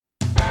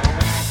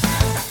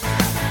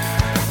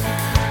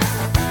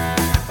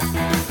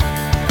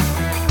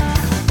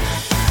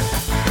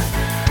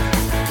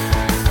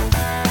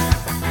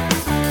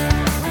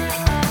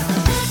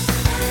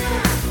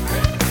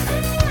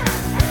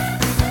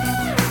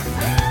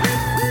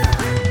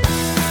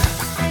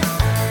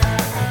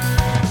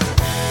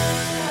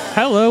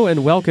Hello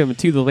and welcome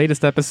to the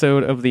latest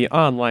episode of the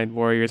Online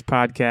Warriors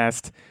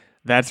podcast.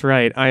 That's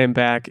right, I am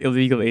back,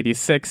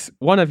 Illegal86,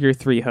 one of your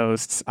three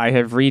hosts. I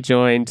have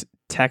rejoined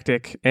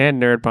Tactic and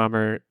Nerd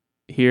Bomber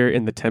here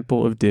in the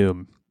Temple of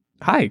Doom.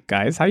 Hi,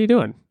 guys, how you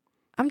doing?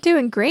 I'm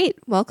doing great.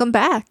 Welcome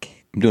back.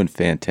 I'm doing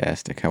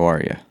fantastic. How are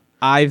you?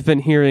 I've been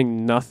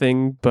hearing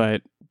nothing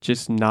but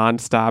just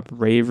nonstop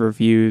rave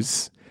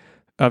reviews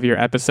of your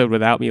episode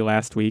without me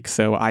last week,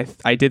 so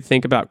I did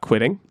think about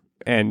quitting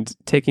and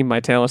taking my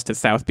talents to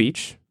South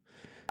Beach.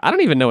 I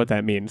don't even know what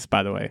that means,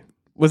 by the way.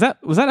 Was that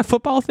a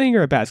football thing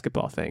or a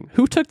basketball thing?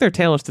 Who took their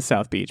talents to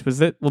South Beach? Was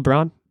it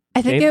LeBron?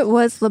 I think it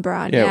was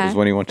LeBron. Yeah, it was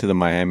when he went to the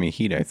Miami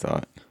Heat, I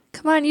thought.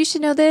 Come on, you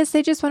should know this.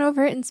 They just went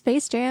over it in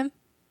Space Jam.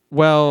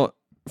 Well,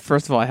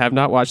 first of all, I have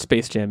not watched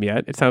Space Jam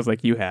yet. It sounds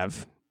like you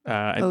have,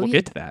 and we'll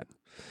get to that.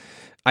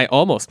 I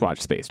almost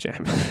watched Space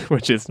Jam,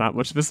 which is not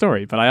much of a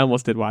story, but I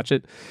almost did watch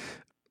it.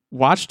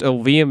 Watched a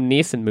Liam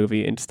Neeson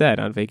movie instead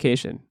on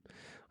vacation.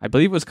 I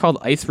believe it was called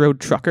Ice Road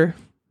Trucker,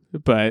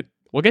 but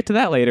we'll get to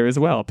that later as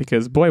well,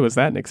 because boy, was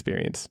that an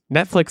experience.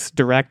 Netflix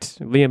direct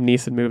Liam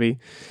Neeson movie.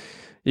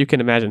 You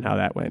can imagine how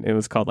that went. It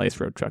was called Ice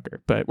Road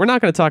Trucker. But we're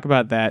not going to talk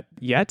about that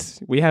yet.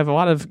 We have a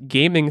lot of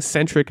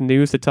gaming-centric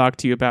news to talk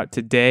to you about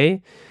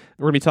today.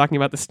 We're going to be talking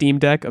about the Steam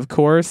Deck, of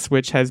course,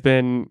 which has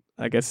been,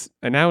 I guess,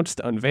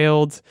 announced,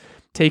 unveiled,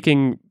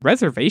 taking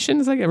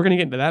reservations. We're going to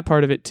get into that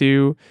part of it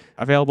too.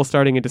 Available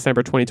starting in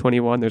December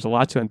 2021. There's a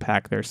lot to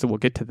unpack there, so we'll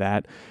get to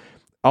that.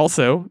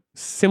 Also,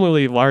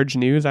 similarly large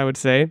news, I would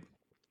say.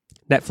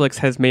 Netflix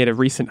has made a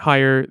recent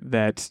hire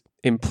that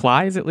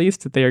implies, at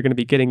least, that they are going to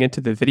be getting into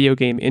the video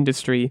game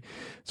industry.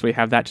 So we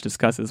have that to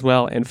discuss as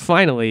well. And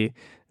finally,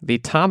 the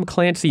Tom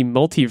Clancy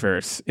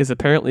multiverse is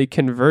apparently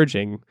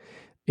converging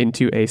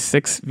into a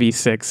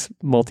 6v6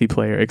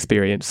 multiplayer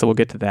experience. So we'll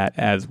get to that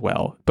as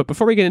well. But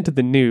before we get into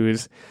the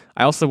news,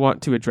 I also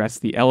want to address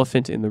the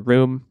elephant in the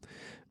room.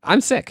 I'm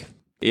sick.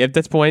 At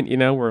this point,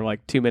 we're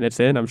like 2 minutes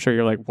in. I'm sure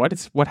you're like,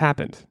 what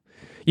happened?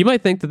 You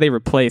might think that they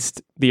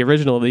replaced the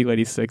original Illegal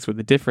 86 with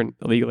a different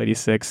Illegal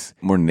 86.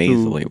 More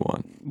nasally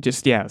one.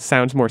 Just,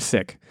 sounds more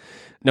sick.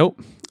 Nope,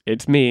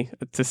 it's me.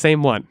 It's the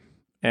same one,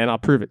 and I'll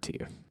prove it to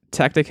you.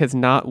 Tactic has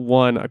not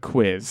won a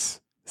quiz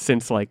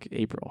since,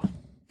 April.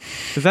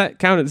 Does that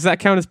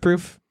count as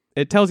proof?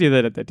 It tells you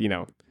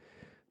that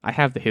I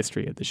have the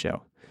history of the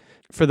show.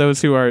 For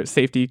those who are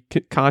safety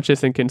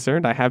conscious and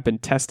concerned, I have been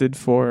tested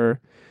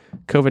for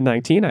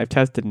COVID-19. I've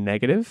tested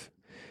negative.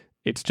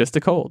 It's just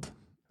a cold.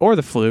 Or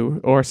the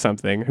flu, or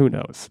something, who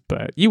knows?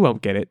 But you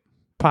won't get it.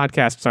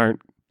 Podcasts aren't,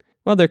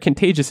 they're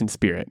contagious in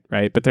spirit,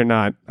 right? But they're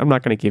not, I'm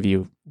not going to give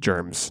you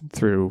germs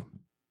through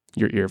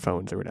your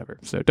earphones or whatever.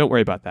 So don't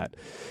worry about that.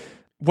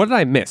 What did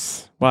I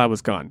miss while I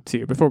was gone,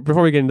 too? Before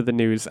we get into the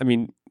news,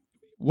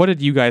 what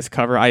did you guys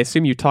cover? I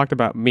assume you talked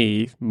about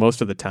me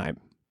most of the time.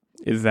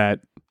 Is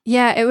that...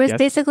 Yeah, it was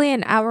basically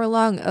an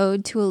hour-long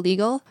ode to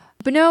illegal.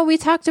 But no, we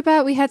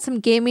had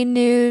some gaming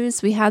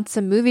news, we had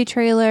some movie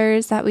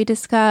trailers that we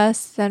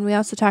discussed, and we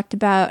also talked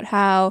about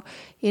how,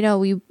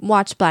 we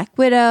watched Black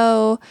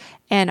Widow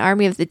and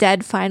Army of the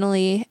Dead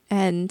finally,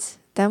 and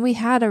then we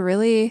had a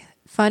really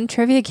fun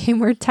trivia game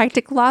where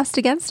Tactic lost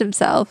against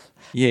himself.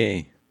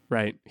 Yay.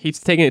 Right. He's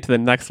taking it to the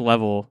next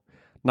level,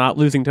 not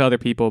losing to other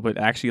people, but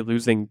actually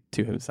losing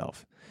to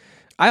himself.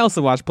 I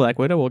also watched Black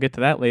Widow. We'll get to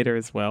that later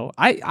as well.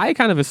 I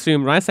kind of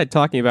assumed, when I said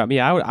talking about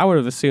me, I would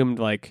have assumed,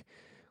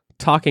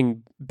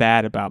 talking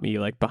bad about me,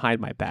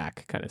 behind my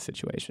back kind of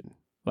situation.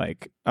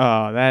 That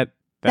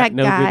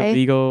no guy. Good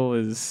illegal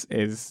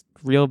is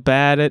real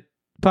bad at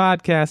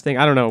podcasting.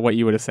 I don't know what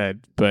you would have said,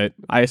 but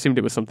I assumed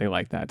it was something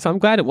like that. So I'm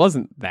glad it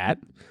wasn't that.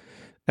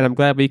 And I'm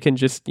glad we can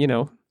just,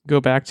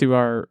 go back to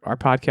our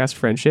podcast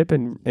friendship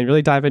and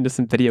really dive into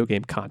some video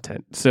game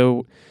content.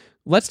 So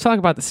let's talk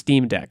about the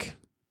Steam Deck,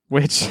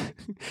 which,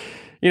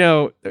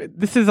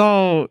 this is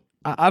all...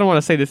 I don't want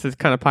to say this is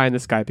kind of pie in the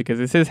sky because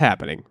this is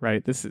happening,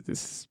 right?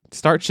 This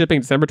start shipping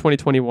December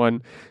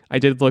 2021. I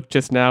did look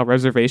just now.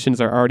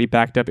 Reservations are already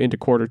backed up into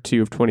Q2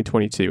 of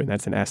 2022, and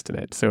that's an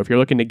estimate. So if you're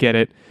looking to get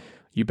it,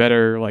 you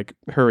better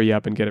hurry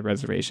up and get a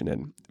reservation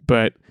in.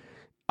 But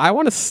I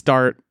want to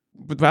start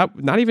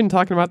without not even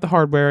talking about the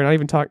hardware.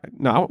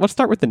 Let's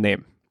start with the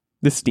name,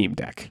 the Steam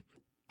Deck.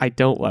 I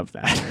don't love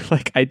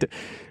that.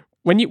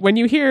 When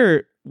you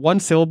hear one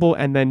syllable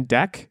and then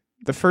deck,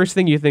 the first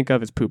thing you think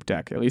of is poop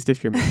deck, at least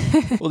if you're me.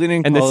 Well, they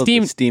didn't call it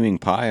the steaming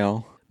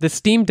pile. The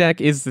Steam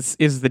Deck is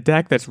the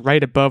deck that's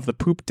right above the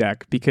poop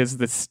deck because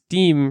the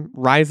steam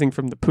rising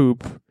from the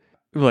poop.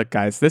 Look,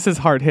 guys, this is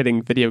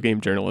hard-hitting video game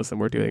journalism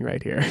we're doing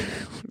right here.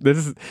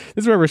 This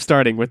is where we're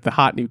starting with the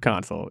hot new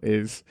console.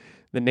 Is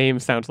the name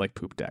sounds like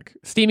poop deck.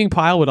 Steaming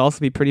pile would also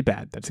be pretty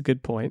bad. That's a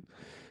good point.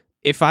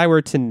 If I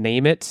were to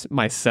name it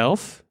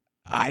myself,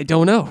 I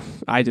don't know.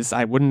 I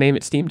wouldn't name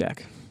it Steam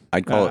Deck.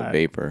 I'd call it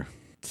Vapor.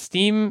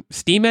 Steam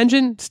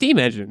engine? Steam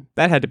engine.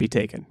 That had to be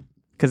taken.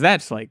 Because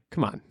that's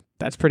come on.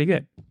 That's pretty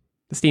good.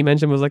 The Steam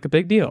engine was a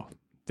big deal.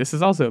 This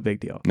is also a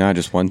big deal. No,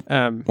 just one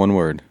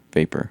word.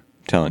 Vapor.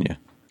 I'm telling you.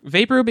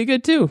 Vapor would be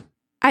good too.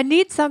 I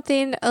need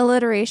something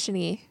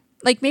alliteration-y.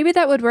 Like maybe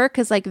that would work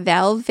because like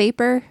Valve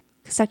Vapor,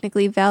 because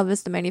technically Valve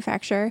is the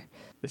manufacturer.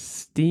 The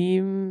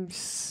Steam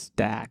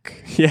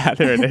Stack. Yeah,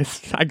 there it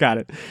is. I got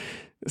it.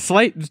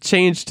 Slight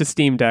change to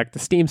Steam Deck, the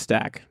Steam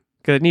Stack,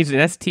 because it needs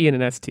an ST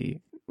and an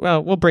ST.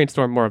 Well, we'll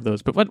brainstorm more of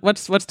those, but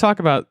let's talk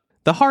about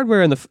the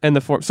hardware and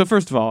the form. So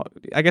first of all,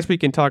 I guess we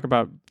can talk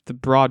about the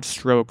broad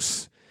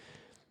strokes.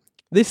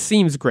 This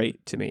seems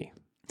great to me.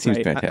 Seems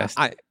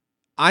fantastic.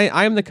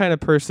 I am the kind of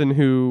person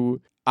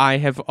who I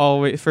have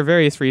always, for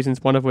various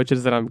reasons, one of which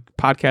is that I'm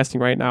podcasting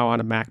right now on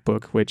a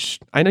MacBook, which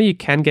I know you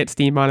can get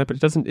Steam on it, but it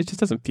just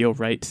doesn't feel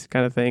right,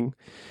 kind of thing.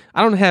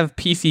 I don't have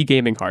PC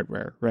gaming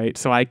hardware, right?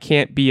 So I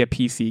can't be a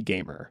PC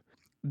gamer.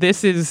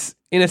 This is,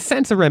 in a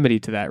sense, a remedy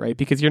to that, right?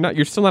 Because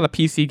you're still not a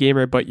PC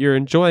gamer, but you're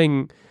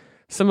enjoying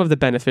some of the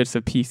benefits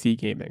of PC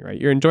gaming, right?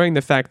 You're enjoying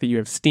the fact that you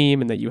have Steam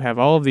and that you have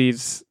all of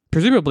these,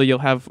 presumably you'll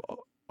have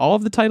all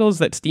of the titles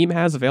that Steam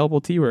has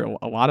available to you, or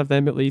a lot of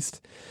them at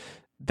least.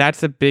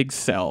 That's a big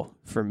sell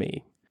for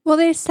me. Well,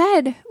 they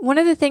said one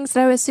of the things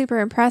that I was super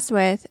impressed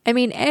with, I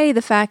mean,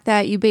 the fact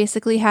that you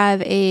basically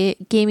have a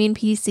gaming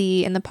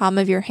PC in the palm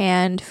of your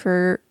hand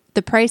for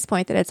the price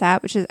point that it's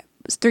at, which is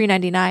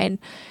 $399,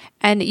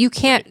 and you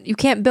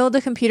can't build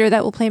a computer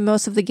that will play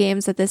most of the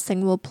games that this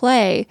thing will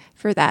play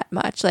for that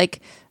much.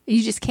 Like,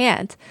 you just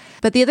can't.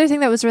 But the other thing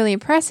that was really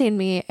impressing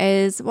me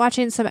is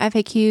watching some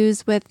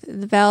FAQs with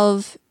the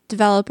Valve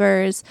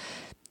developers.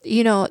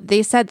 You know,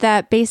 they said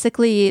that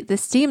basically the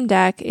Steam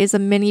Deck is a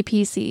mini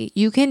PC.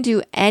 You can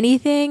do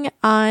anything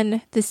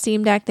on the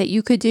Steam Deck that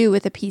you could do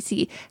with a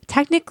PC.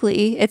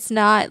 Technically, it's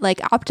not like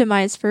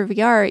optimized for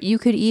VR. You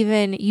could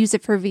even use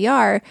it for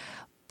VR,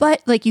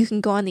 but like you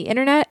can go on the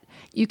internet.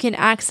 You can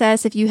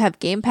access, if you have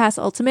Game Pass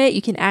Ultimate,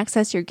 you can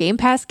access your Game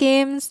Pass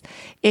games.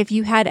 If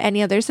you had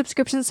any other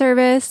subscription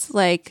service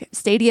like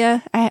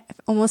Stadia, I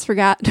almost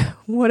forgot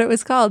what it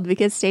was called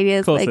because Stadia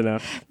is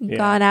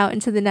gone out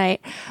into the night.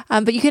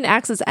 But you can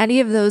access any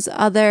of those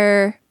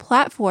other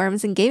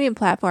platforms and gaming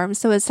platforms.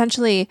 So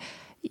essentially,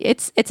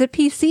 it's a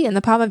PC in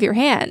the palm of your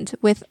hand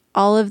with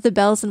all of the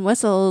bells and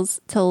whistles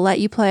to let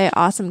you play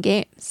awesome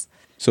games.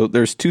 So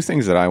there's two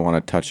things that I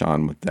want to touch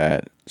on with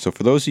that. So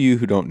for those of you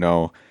who don't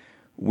know,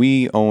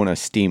 we own a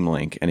Steam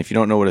Link, and if you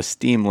don't know what a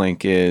Steam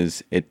Link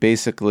is, it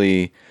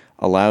basically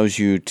allows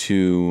you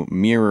to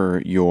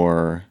mirror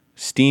your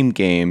Steam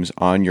games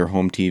on your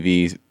home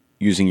TV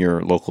using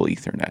your local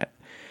Ethernet.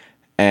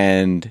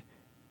 And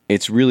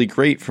it's really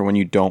great for when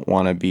you don't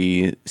want to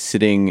be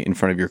sitting in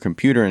front of your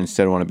computer and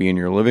instead want to be in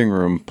your living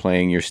room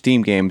playing your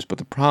Steam games. But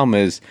the problem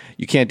is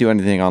you can't do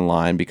anything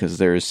online because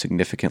there is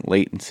significant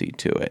latency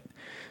to it.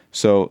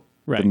 So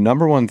the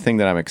number one thing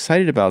that I'm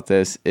excited about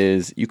this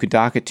is you could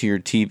dock it to your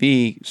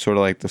TV, sort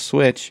of like the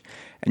Switch,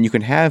 and you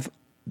can have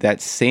that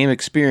same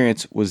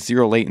experience with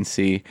zero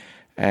latency,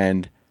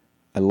 and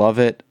I love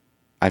it.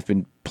 I've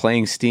been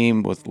playing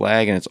Steam with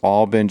lag, and it's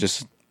all been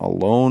just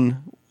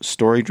alone,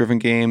 story-driven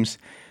games,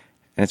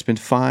 and it's been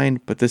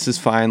fine, but this is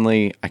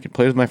finally, I can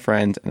play with my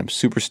friends, and I'm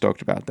super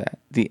stoked about that.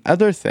 The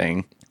other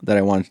thing that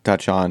I wanted to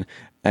touch on,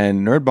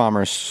 and Nerd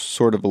Bomber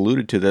sort of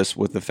alluded to this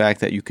with the fact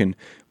that you can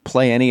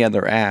play any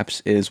other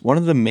apps, is one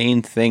of the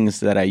main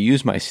things that I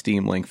use my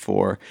Steam Link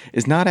for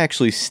is not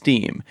actually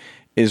Steam,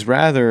 is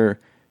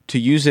rather to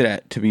use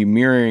it to be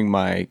mirroring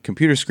my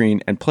computer screen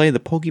and play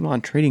the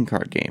Pokemon trading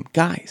card game.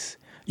 Guys,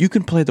 you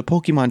can play the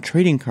Pokemon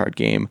trading card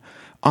game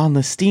on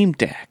the Steam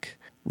Deck.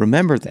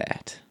 Remember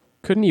that.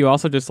 Couldn't you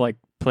also just like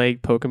play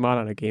Pokemon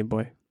on a Game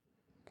Boy?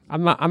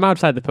 I'm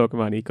outside the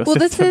Pokemon ecosystem.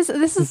 Well,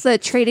 this is the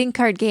trading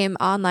card game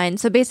online.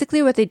 So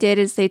basically what they did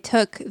is they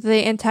took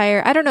the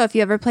entire, I don't know if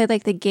you ever played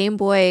like the Game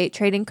Boy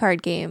trading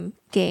card game,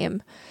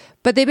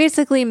 but they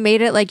basically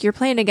made it like you're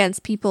playing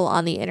against people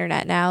on the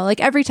internet now. Like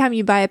every time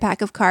you buy a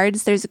pack of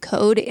cards, there's a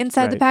code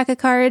inside the pack of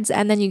cards,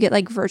 and then you get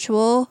like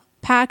virtual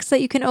packs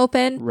that you can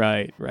open.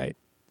 Right.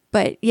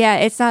 But yeah,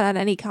 it's not on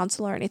any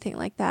console or anything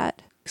like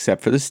that.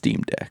 Except for the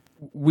Steam Deck.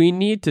 We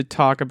need to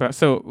talk about,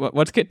 so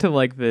let's get to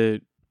like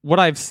what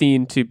I've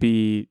seen to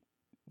be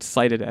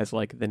cited as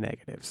like the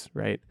negatives,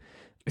 right?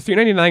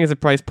 $399 as a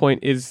price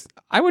point is,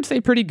 I would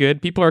say, pretty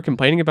good. People are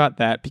complaining about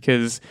that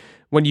because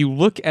when you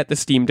look at the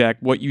Steam Deck,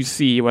 what you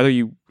see, whether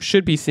you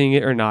should be seeing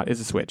it or not, is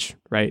a Switch,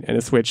 right? And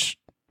a Switch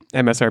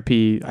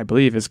MSRP, I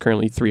believe, is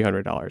currently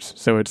 $300.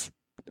 So it's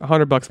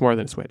 $100 more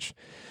than a Switch.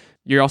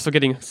 You're also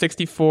getting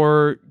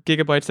 64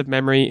 gigabytes of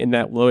memory in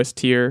that lowest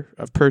tier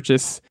of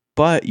purchase.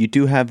 But you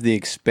do have the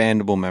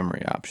expandable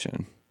memory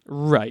option.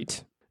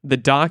 Right. The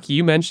dock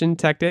you mentioned,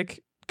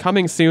 Tectic,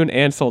 coming soon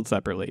and sold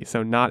separately,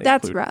 so not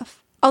That's included.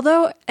 rough.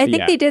 Although I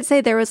think they did say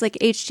there was like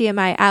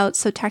HDMI out,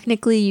 so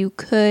technically you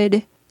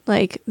could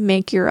like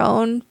make your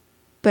own,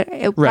 but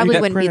it probably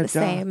wouldn't be the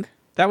same.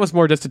 That was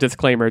more just a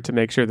disclaimer to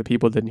make sure that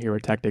people didn't hear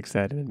what Tectic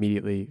said and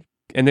immediately.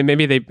 And then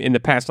maybe they, in the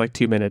past like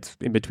 2 minutes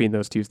in between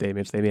those two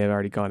statements, they may have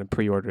already gone and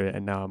pre-ordered it,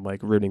 and now I'm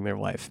like ruining their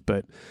life.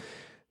 But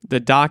the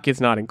dock is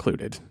not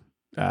included.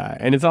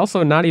 And it's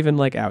also not even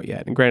like out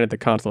yet. And granted, the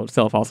console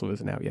itself also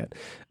isn't out yet.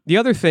 The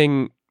other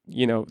thing,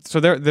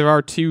 so there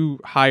are two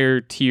higher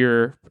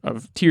tiers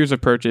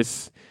of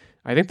purchase,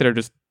 I think, that are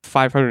just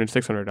 $500 and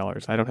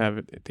 $600. I don't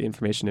have the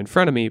information in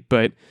front of me,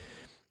 but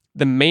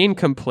the main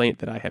complaint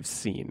that I have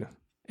seen,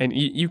 and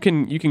you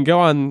can go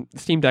on the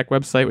Steam Deck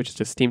website, which is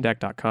just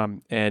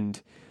steamdeck.com,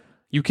 and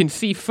you can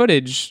see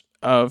footage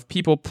of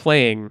people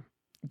playing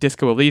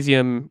Disco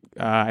Elysium,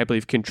 I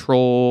believe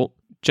Control,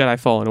 Jedi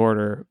Fallen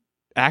Order,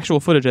 actual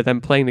footage of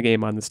them playing the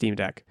game on the Steam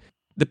Deck.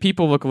 The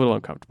people look a little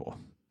uncomfortable.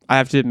 I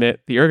have to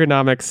admit, the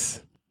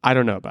ergonomics, I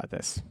don't know about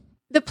this.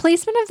 The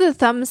placement of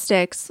the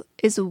thumbsticks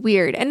is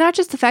weird. And not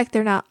just the fact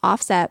they're not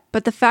offset,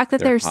 but the fact that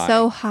they're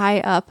so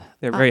high up.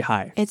 They're very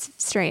high. It's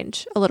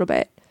strange, a little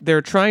bit.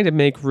 They're trying to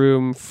make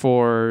room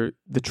for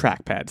the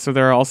trackpad. So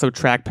there are also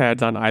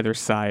trackpads on either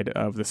side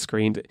of the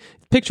screen.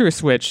 Picture a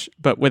Switch,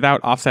 but without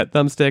offset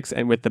thumbsticks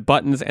and with the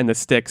buttons and the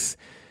sticks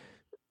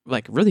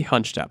like really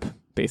hunched up,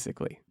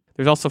 basically.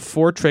 There's also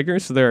 4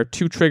 triggers. So there are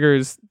 2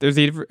 triggers. There's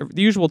the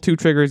usual 2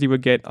 triggers you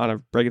would get on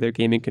a regular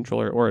gaming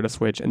controller or at a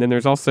Switch. And then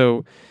there's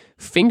also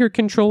finger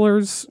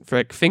controllers for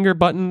like finger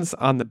buttons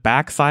on the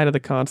back side of the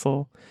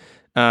console.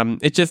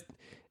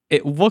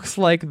 It looks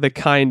like the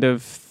kind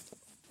of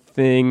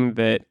thing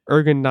that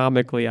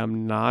ergonomically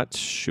I'm not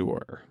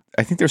sure.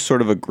 I think there's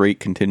sort of a great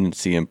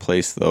contingency in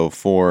place though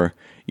for,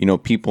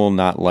 people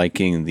not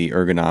liking the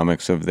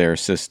ergonomics of their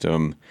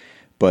system,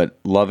 but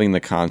loving the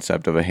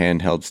concept of a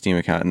handheld Steam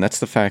account. And that's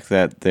the fact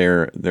that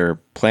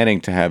they're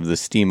planning to have the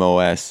Steam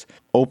OS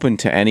open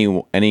to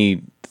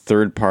any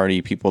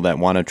third-party people that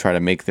want to try to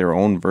make their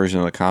own version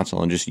of the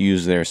console and just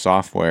use their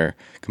software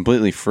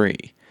completely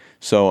free.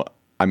 So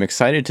I'm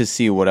excited to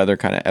see what other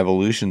kind of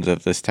evolutions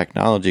of this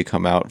technology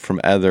come out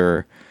from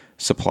other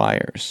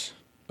suppliers.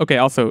 Okay,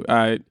 also,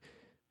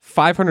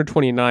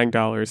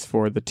 $529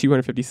 for the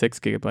 256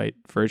 gigabyte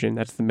version.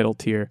 That's the middle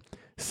tier.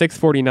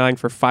 $649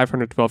 for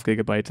 512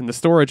 gigabytes. And the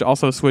storage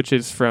also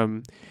switches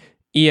from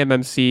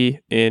eMMC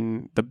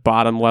in the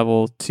bottom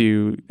level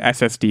to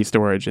SSD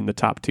storage in the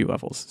top 2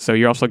 levels. So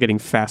you're also getting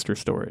faster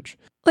storage.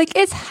 Like,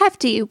 it's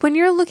hefty. When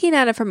you're looking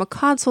at it from a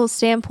console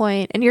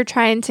standpoint and you're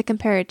trying to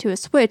compare it to a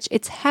Switch,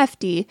 it's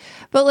hefty.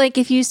 But like,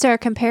 if you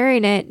start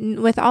comparing it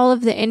with all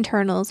of the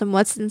internals and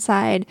what's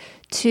inside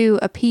to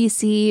a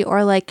PC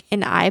or like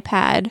an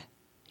iPad,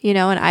 an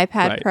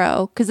iPad right.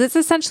 Pro, because it's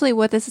essentially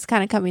what this is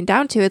kind of coming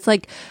down to. It's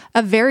like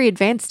a very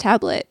advanced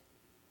tablet,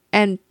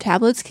 and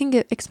tablets can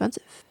get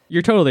expensive.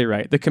 You're totally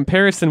right. The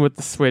comparison with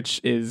the Switch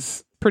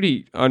is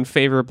pretty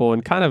unfavorable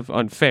and kind of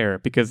unfair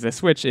because the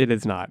Switch, it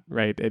is not,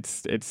 right?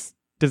 It's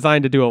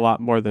designed to do a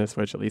lot more than a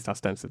Switch, at least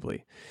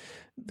ostensibly.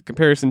 The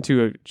comparison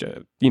to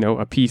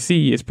a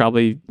PC is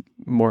probably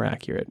more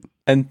accurate.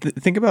 And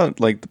think about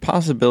like the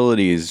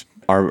possibilities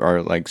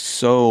are like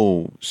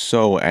so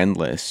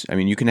endless. I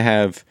mean, you can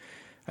have,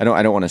 I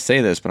don't want to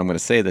say this, but I'm going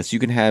to say this. You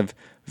can have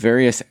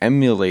various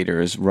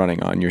emulators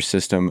running on your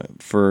system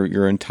for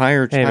your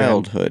entire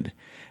childhood.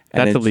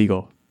 That's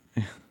illegal.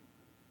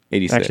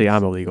 86. Actually,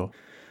 I'm illegal.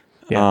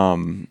 Yeah.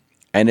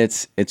 And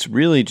it's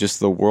really just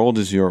the world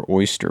is your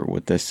oyster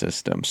with this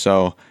system.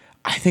 So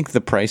I think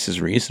the price is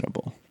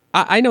reasonable.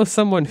 I know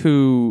someone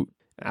who,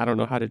 I don't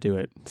know how to do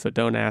it, so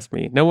don't ask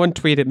me. No one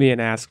tweeted me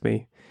and asked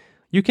me.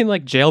 You can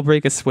like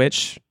jailbreak a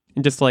Switch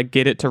and just like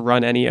get it to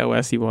run any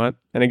OS you want.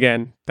 And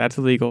again, that's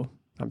illegal.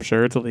 I'm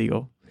sure it's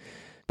illegal.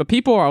 But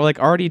people are like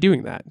already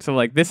doing that. So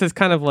like this is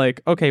kind of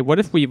like, okay, what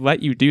if we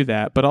let you do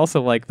that, but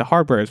also like the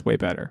hardware is way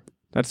better.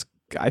 That's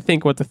I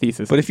think what the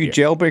thesis is. But if you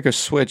jailbreak a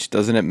Switch,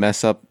 doesn't it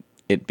mess up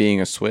it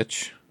being a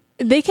Switch?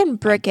 They can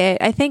brick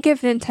it. I think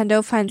if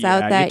Nintendo finds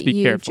out that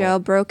you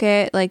jailbroke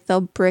it, like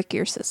they'll brick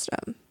your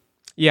system.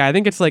 Yeah, I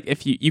think it's like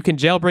if you can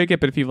jailbreak it,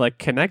 but if you like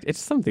connect, it's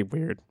something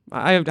weird.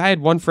 I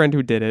had one friend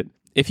who did it.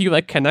 If you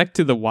like connect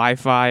to the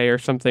Wi-Fi or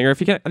something, or if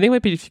you can, I think it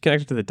might be if you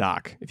connect it to the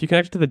dock. If you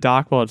connect it to the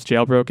dock while it's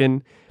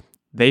jailbroken,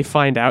 they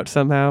find out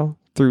somehow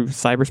through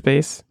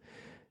cyberspace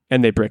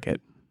and they brick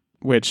it,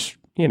 which,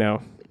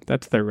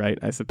 that's their right,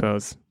 I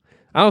suppose.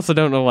 I also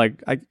don't know,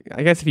 like, I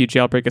guess if you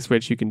jailbreak a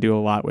Switch, you can do a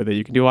lot with it.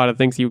 You can do a lot of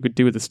things you could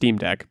do with the Steam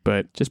Deck,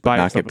 but just buy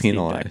yourself a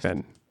Steam Deck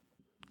then.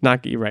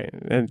 Not get right.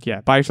 And yeah,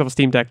 buy yourself a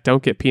Steam Deck.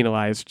 Don't get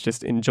penalized.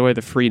 Just enjoy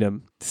the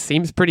freedom.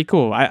 Seems pretty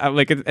cool. I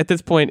like at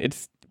this point,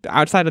 it's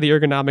outside of the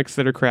ergonomics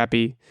that are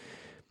crappy.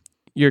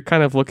 You're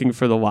kind of looking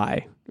for the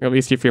lie, or at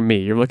least if you're me,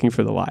 you're looking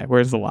for the lie.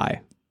 Where's the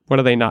lie? What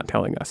are they not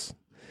telling us?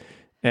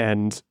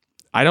 And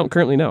I don't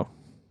currently know.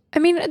 I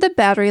mean, the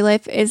battery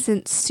life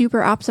isn't super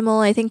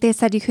optimal. I think they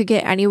said you could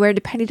get anywhere,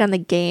 depending on the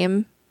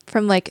game,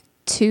 from like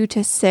 2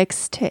 to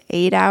 6 to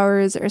 8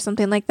 hours or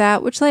something like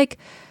that, which like,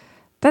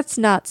 that's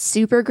not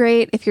super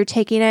great. If you're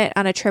taking it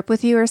on a trip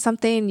with you or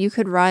something, you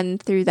could run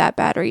through that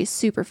battery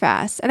super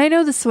fast. And I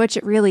know the Switch,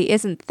 it really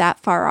isn't that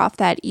far off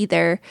that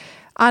either.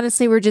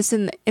 Honestly, we're just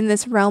in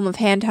this realm of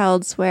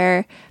handhelds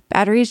where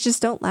batteries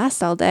just don't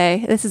last all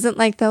day. This isn't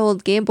like the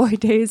old Game Boy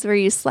days where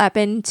you slap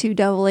in 2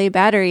 AA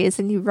batteries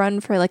and you run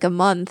for like a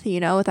month,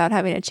 without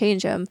having to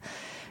change them.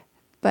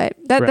 But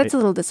that's a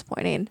little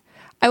disappointing.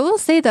 I will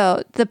say,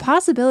 though, the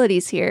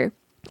possibilities here,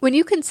 when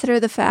you consider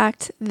the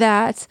fact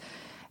that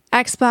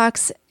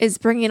Xbox is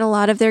bringing a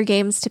lot of their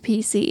games to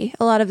PC,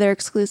 a lot of their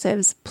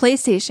exclusives.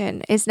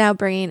 PlayStation is now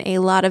bringing a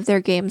lot of their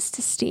games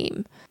to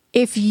Steam.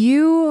 If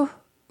you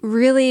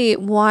really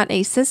want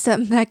a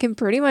system that can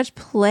pretty much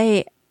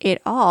play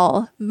it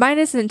all,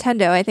 minus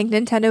Nintendo, I think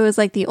Nintendo is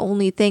like the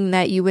only thing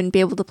that you wouldn't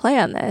be able to play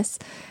on this.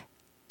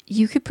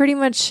 You could pretty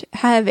much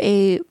have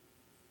a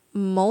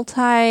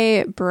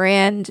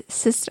multi-brand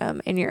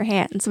system in your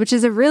hands, which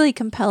is a really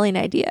compelling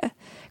idea.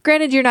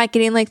 Granted, you're not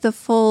getting like the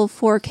full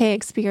 4K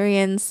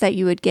experience that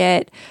you would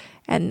get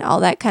and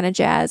all that kind of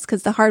jazz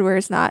because the hardware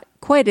is not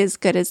quite as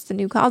good as the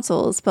new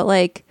consoles, but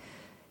like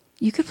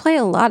you could play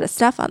a lot of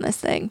stuff on this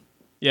thing.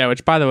 Yeah,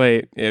 which by the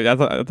way, I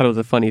thought it was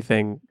a funny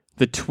thing.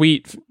 The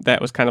tweet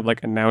that was kind of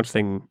like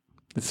announcing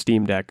the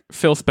Steam Deck,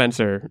 Phil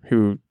Spencer,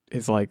 who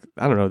is like,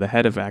 I don't know, the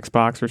head of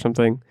Xbox or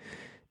something,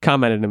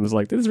 commented and was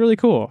like, this is really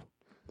cool.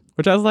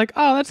 Which I was like,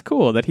 oh, that's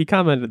cool that he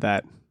commented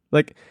that.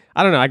 Like,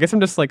 I don't know, I guess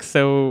I'm just like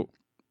so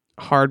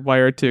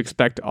hardwired to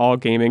expect all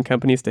gaming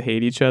companies to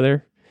hate each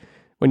other.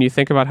 When you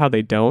think about how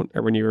they don't,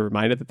 or when you're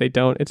reminded that they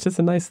don't, it's just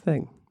a nice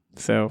thing.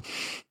 So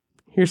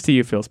here's to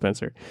you, Phil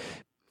Spencer.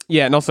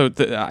 Yeah, and also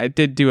I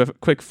did do a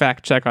quick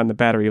fact check on the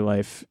battery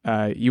life.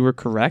 You were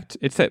correct.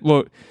 It said,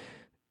 well,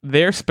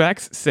 their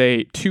specs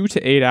say 2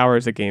 to 8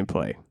 hours of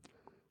gameplay.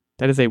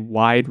 That is a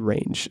wide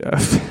range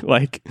of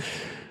like,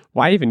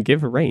 why even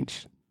give a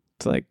range?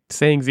 It's like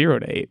saying 0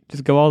 to 8.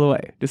 Just go all the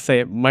way. Just say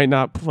it might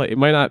not play. It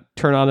might not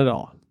turn on at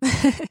all.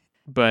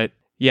 But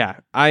yeah,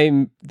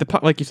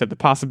 like you said, the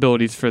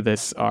possibilities for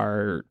this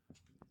are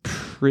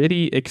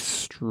pretty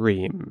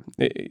extreme.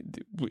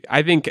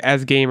 I think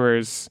as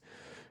gamers,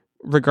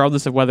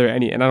 regardless of whether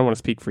and I don't want to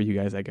speak for you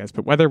guys, I guess,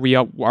 but whether we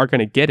are going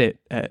to get it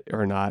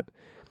or not,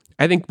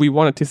 I think we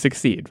want it to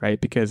succeed, right?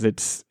 Because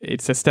it's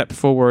a step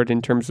forward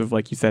in terms of,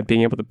 like you said,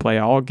 being able to play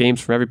all games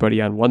for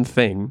everybody on one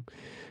thing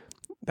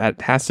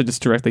that has to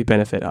just directly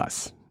benefit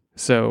us.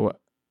 So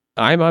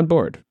I'm on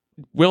board.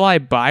 Will I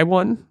buy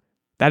one?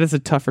 That is a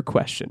tougher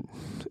question.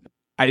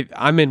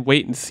 I'm in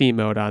wait and see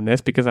mode on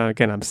this because,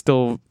 I'm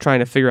still trying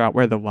to figure out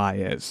where the lie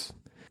is.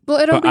 Well,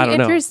 it'll be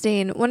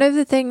interesting. One of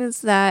the things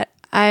that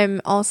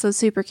I'm also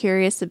super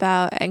curious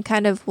about and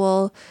kind of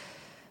will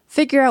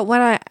figure out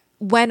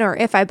when or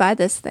if I buy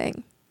this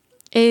thing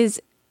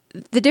is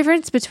the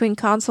difference between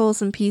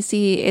consoles and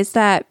PC is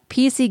that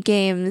PC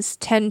games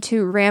tend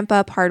to ramp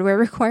up hardware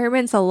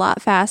requirements a lot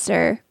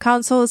faster.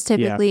 Consoles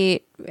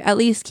typically at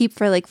least keep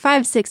for like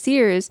 5-6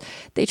 years.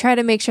 They try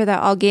to make sure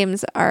that all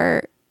games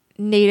are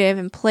native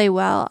and play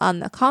well on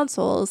the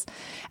consoles.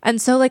 And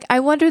so like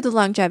I wonder the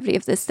longevity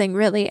of this thing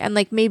really, and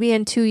like maybe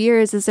in 2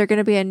 years is there going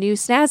to be a new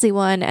snazzy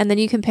one and then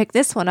you can pick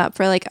this one up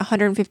for like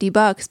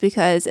 $150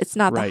 because it's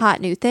not the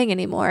hot new thing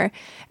anymore.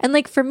 And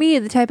like for me,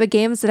 the type of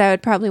games that I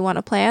would probably want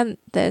to play on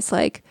this,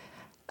 like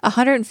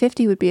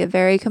 $150 would be a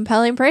very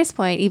compelling price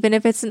point, even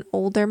if it's an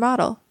older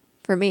model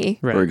for me.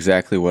 Right. Or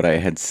exactly what I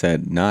had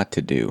said not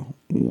to do.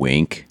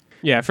 Wink.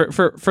 Yeah, for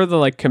the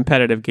like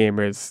competitive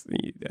gamers,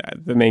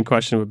 the main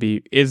question would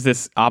be, is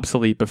this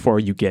obsolete before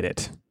you get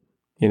it?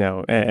 You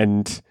know,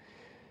 and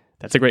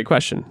that's a great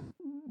question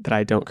that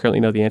I don't currently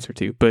know the answer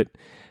to. But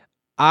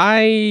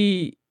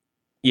I'm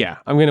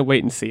going to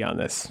wait and see on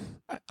this.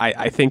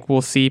 I think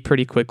we'll see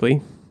pretty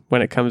quickly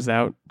when it comes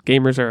out.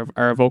 Gamers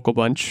are a vocal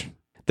bunch.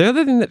 The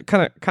other thing that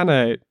kind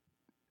of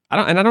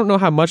I don't know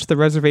how much the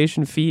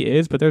reservation fee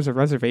is, but there's a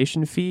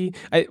reservation fee.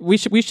 We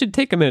should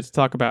take a minute to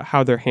talk about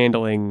how they're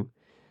handling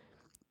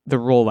the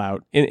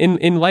rollout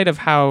in light of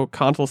how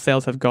console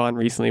sales have gone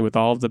recently with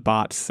all of the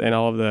bots and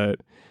all of the.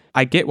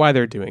 I get why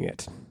they're doing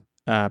it,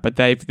 but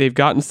they've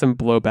gotten some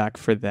blowback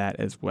for that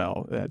as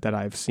well that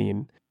I've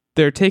seen.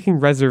 They're taking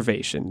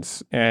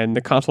reservations, and the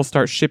console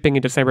starts shipping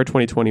in December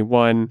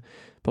 2021.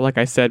 But like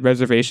I said,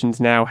 reservations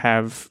now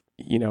have,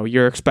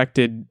 you're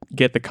expected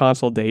get the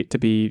console date to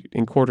be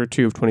in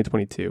Q2 of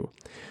 2022.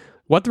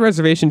 What the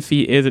reservation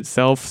fee is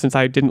itself, since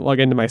I didn't log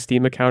into my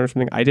Steam account or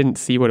something, I didn't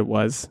see what it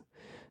was.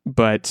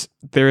 But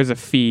there is a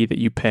fee that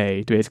you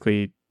pay to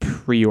basically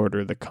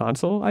pre-order the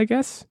console, I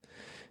guess.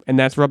 And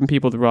that's rubbing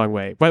people the wrong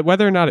way. But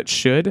whether or not it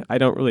should, I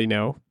don't really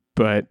know.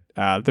 But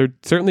they're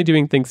certainly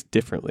doing things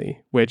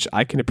differently, which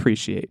I can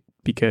appreciate.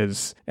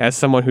 Because as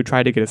someone who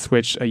tried to get a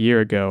Switch a year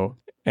ago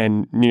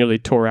and nearly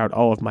tore out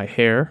all of my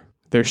hair,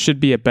 there should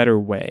be a better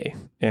way.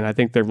 And I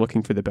think they're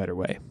looking for the better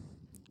way.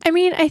 I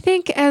mean, I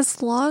think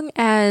as long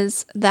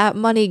as that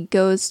money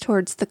goes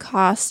towards the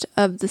cost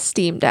of the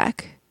Steam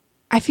Deck,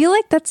 I feel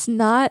like that's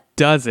not...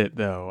 Does it,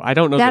 though? I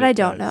don't know. That I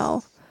don't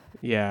know.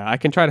 Yeah, I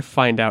can try to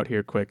find out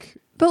here quick.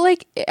 But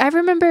like, I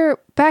remember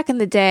back in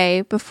the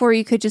day, before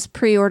you could just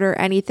pre-order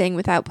anything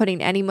without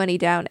putting any money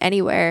down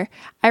anywhere,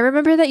 I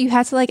remember that you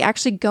had to like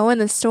actually go in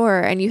the store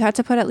and you had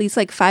to put at least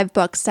like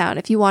 $5 down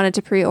if you wanted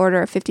to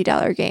pre-order a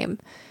 $50 game.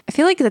 I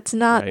feel like that's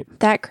not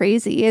that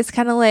crazy. It's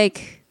kind of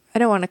like, I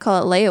don't want to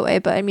call it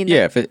layaway, but I mean...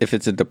 Yeah, if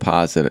it's a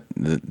deposit,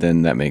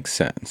 then that makes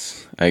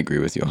sense. I agree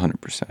with you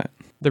 100%.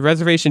 The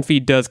reservation fee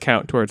does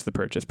count towards the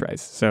purchase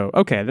price. So,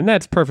 okay, then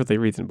that's perfectly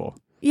reasonable.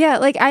 Yeah,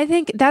 like I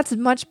think that's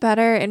much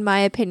better, in my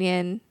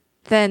opinion,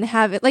 than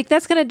have it. Like,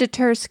 that's going to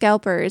deter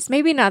scalpers.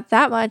 Maybe not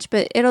that much,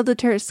 but it'll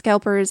deter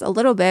scalpers a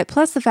little bit.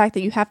 Plus the fact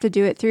that you have to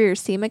do it through your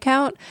Steam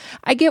account.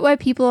 I get why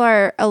people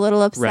are a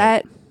little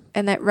upset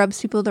and that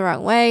rubs people the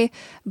wrong way.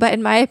 But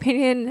in my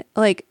opinion,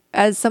 like,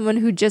 as someone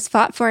who just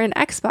fought for an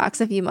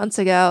Xbox a few months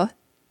ago,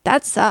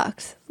 that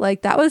sucked.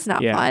 Like, that was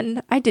not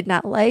fun. I did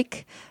not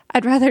like.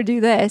 I'd rather do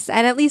this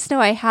and at least know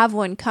I have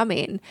one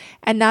coming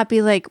and not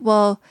be like,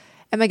 well,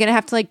 am I going to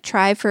have to like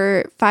try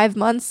for 5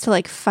 months to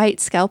like fight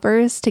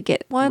scalpers to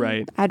get one?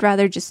 Right. I'd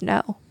rather just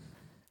know.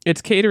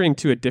 It's catering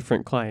to a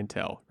different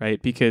clientele,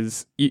 right?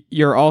 Because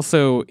you're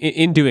also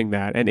in doing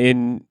that, and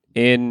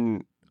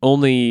in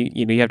only,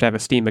 you have to have a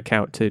Steam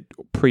account to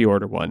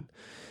pre-order one.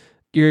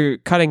 You're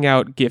cutting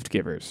out gift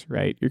givers,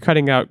 right? You're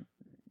cutting out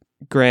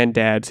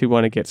granddads who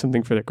want to get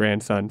something for their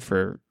grandson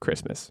for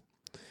Christmas.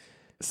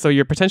 So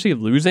you're potentially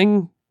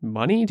losing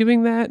money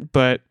doing that,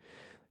 but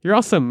you're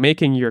also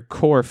making your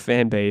core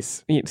fan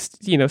base.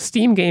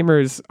 Steam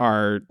gamers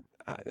are,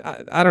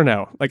 I don't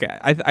know. Like,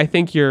 I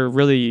think you're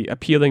really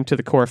appealing to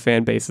the core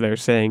fan base. They're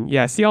saying,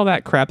 yeah, see all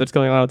that crap that's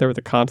going on out there with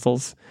the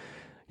consoles?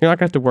 You're not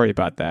going to have to worry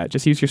about that.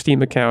 Just use your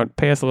Steam account,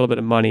 pay us a little bit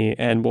of money,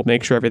 and we'll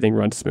make sure everything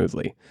runs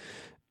smoothly.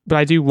 But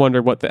I do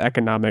wonder what the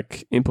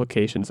economic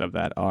implications of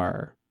that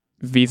are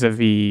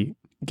vis-a-vis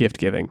gift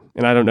giving.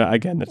 And I don't know.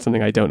 Again, that's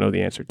something I don't know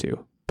the answer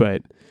to.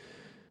 But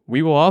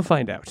we will all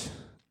find out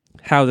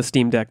how the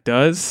Steam Deck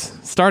does,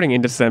 starting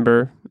in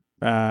December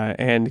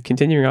and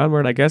continuing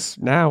onward, I guess,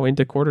 now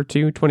into Q2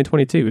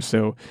 2022.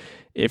 So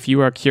if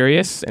you are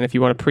curious and if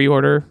you want to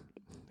pre-order,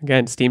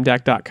 again,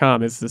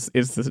 SteamDeck.com is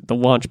the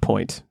launch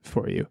point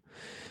for you.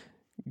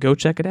 Go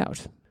check it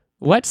out.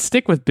 Let's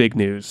stick with big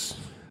news.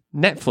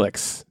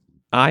 Netflix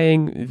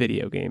eyeing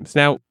video games.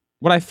 Now,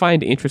 what I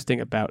find interesting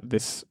about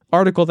this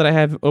article that I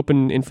have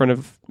open in front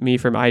of me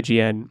from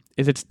IGN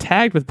is it's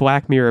tagged with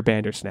Black Mirror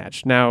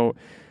Bandersnatch. Now,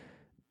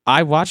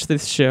 I watched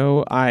this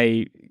show.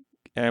 I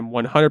am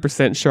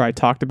 100% sure I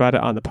talked about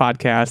it on the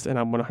podcast, and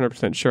I'm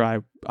 100% sure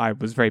I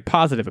was very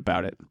positive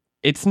about it.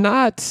 It's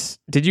not...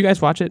 Did you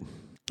guys watch it?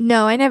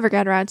 No, I never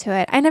got around to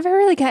it. I never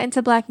really got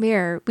into Black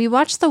Mirror. We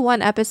watched the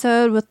one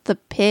episode with the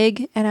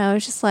pig, and I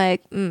was just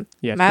like,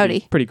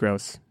 Mowdy. Pretty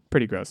gross.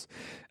 Pretty gross.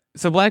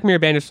 So Black Mirror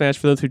Bandersnatch,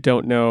 for those who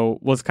don't know,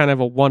 was kind of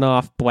a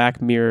one-off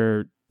Black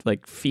Mirror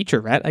like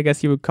featurette, I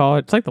guess you would call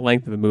it. It's like the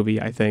length of the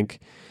movie, I think.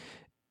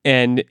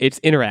 And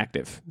it's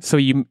interactive. So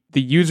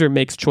the user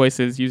makes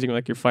choices using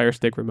like your Fire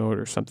Stick remote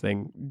or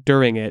something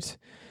during it.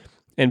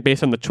 And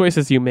based on the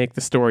choices you make,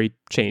 the story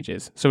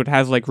changes. So it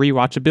has like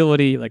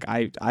rewatchability. Like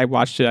I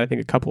watched it, I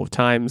think, a couple of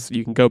times.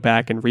 You can go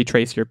back and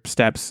retrace your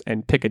steps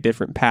and pick a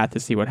different path to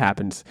see what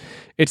happens.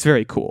 It's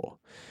very cool.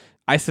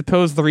 I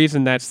suppose the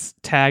reason that's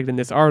tagged in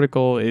this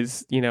article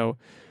is,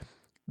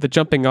 the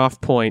jumping off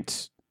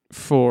point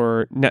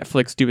for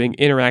Netflix doing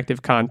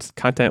interactive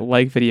content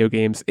like video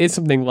games is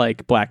something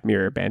like Black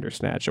Mirror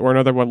Bandersnatch, or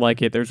another one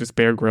like it. There's this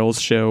Bear Grylls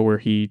show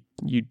where you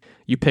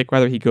pick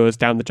whether he goes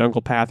down the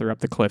jungle path or up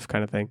the cliff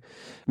kind of thing.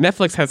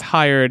 Netflix has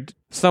hired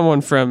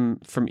someone from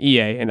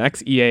EA, an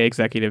ex-EA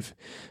executive,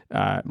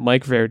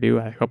 Mike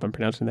Verdu, I hope I'm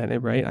pronouncing that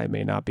name right, I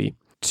may not be,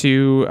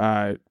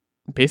 to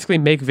basically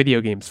make video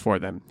games for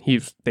them.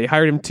 They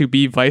hired him to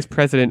be vice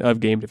president of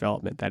game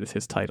development. That is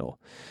his title.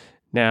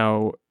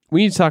 Now,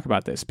 we need to talk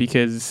about this,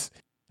 because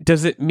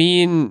does it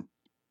mean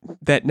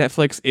that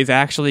Netflix is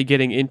actually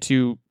getting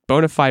into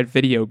bona fide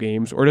video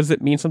games, or does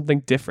it mean something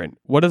different?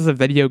 What does a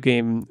video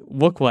game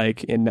look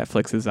like in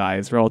Netflix's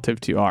eyes relative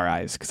to our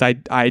eyes? Because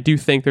I do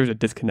think there's a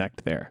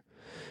disconnect there.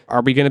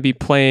 Are we going to be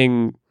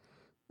playing,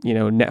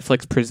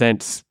 Netflix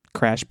presents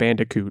Crash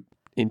Bandicoot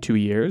in 2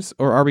 years?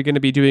 Or are we going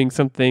to be doing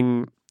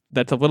something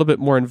that's a little bit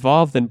more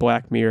involved than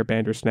Black Mirror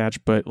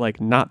Bandersnatch, but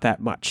like not that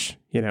much,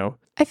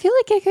 I feel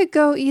like it could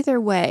go either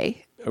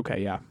way.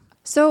 Okay, yeah.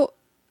 So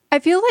I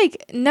feel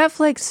like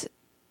Netflix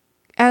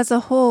as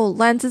a whole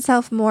lends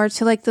itself more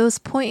to like those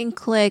point and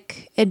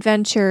click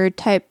adventure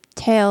type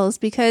tales,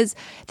 because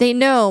they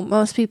know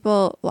most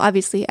people, well,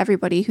 obviously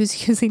everybody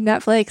who's using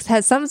Netflix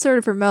has some sort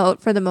of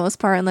remote for the most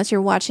part, unless you're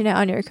watching it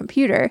on your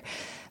computer.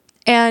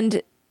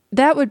 And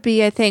that would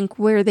be, I think,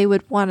 where they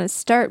would want to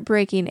start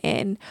breaking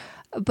in.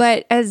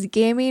 But as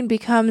gaming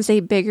becomes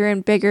a bigger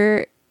and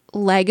bigger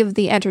leg of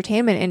the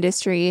entertainment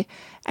industry,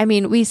 I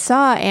mean, we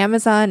saw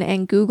Amazon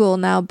and Google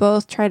now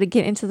both try to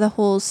get into the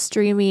whole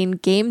streaming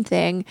game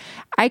thing.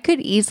 I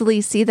could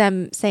easily see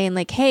them saying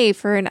like, hey,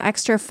 for an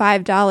extra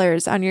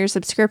 $5 on your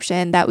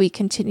subscription that we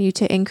continue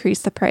to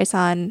increase the price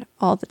on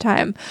all the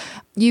time,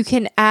 you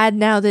can add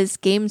now this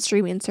game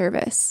streaming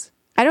service.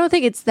 I don't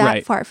think it's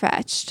that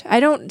far-fetched. I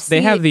don't see...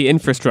 They have the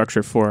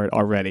infrastructure for it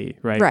already,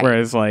 right?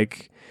 Whereas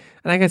like...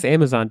 And I guess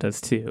Amazon does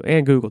too,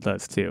 and Google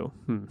does too.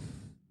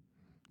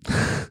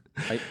 I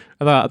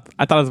thought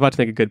I was about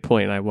to make a good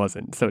point, and I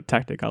wasn't. So,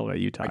 Tactic, I'll let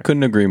you talk. I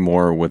couldn't agree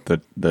more with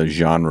the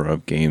genre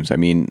of games. I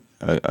mean,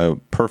 a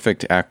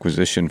perfect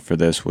acquisition for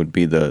this would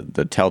be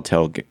the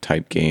Telltale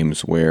type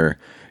games where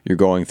you're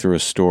going through a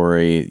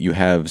story, you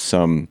have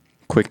some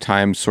quick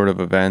time sort of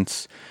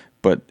events,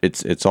 but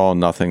it's all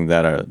nothing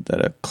that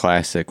a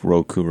classic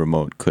Roku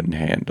remote couldn't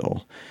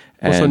handle.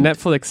 Well, so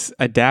Netflix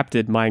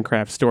adapted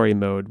Minecraft Story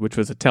Mode, which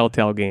was a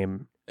Telltale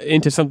game,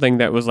 into something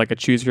that was like a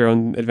choose your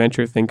own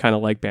adventure thing, kind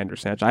of like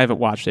Bandersnatch. I haven't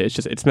watched it.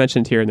 It's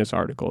mentioned here in this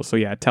article. So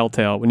yeah,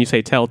 Telltale. When you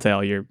say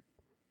Telltale, you're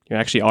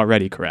actually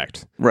already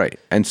correct. Right.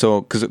 And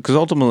so, because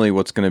ultimately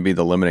what's going to be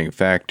the limiting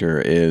factor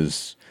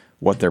is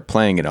what they're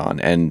playing it on.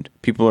 And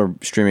people are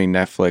streaming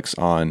Netflix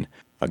on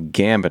a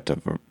gambit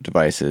of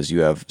devices.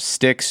 You have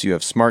sticks, you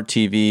have smart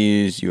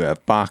TVs, you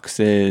have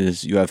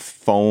boxes, you have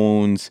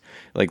phones.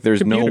 Like there's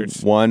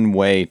Computers. no one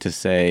way to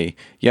say,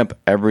 yep,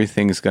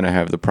 everything's going to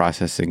have the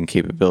processing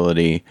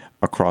capability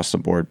across the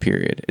board,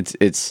 period.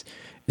 It's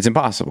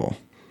impossible.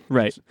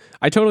 Right.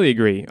 I totally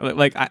agree.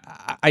 Like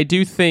I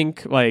do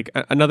think like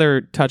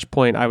another touch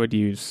point I would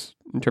use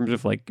in terms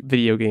of like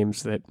video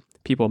games that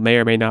people may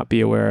or may not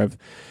be aware of,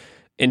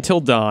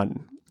 Until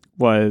Dawn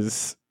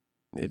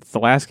it's the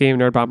last game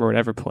Nerd Bomber would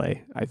ever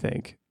play, I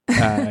think.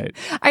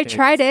 I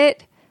tried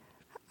it.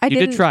 You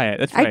did try it.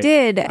 That's right. I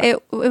did.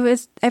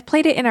 I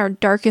played it in our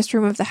darkest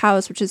room of the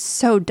house, which is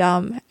so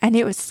dumb, and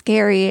it was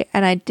scary,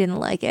 and I didn't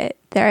like it.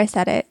 There, I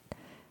said it.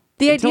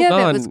 The Until idea of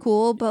Dawn, it was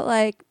cool, but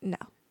like, no.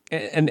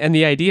 And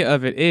the idea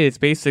of it is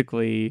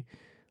basically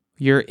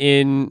you're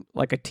in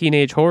like a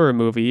teenage horror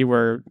movie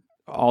where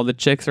all the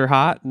chicks are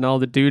hot and all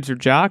the dudes are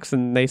jocks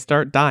and they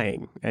start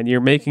dying, and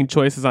you're making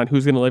choices on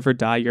who's going to live or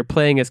die. You're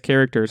playing as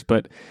characters,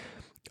 but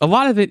a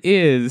lot of it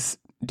is,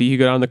 do you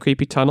go down the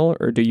creepy tunnel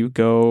or do you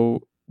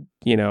go,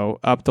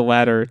 up the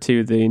ladder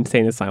to the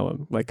insane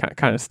asylum, like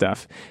kind of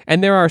stuff.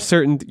 And there are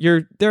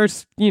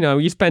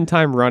you spend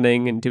time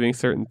running and doing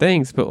certain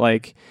things, but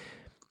like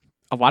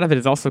a lot of it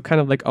is also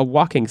kind of like a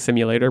walking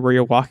simulator where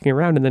you're walking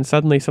around and then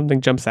suddenly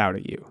something jumps out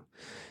at you.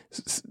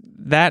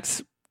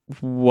 That's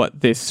what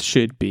this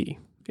should be.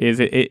 Is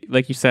it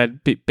like you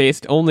said,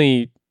 based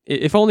only,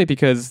 if only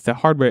because the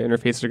hardware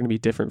interfaces are going to be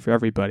different for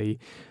everybody.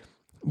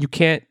 You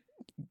can't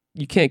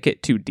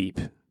get too deep,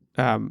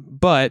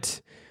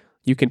 but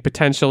you can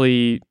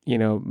potentially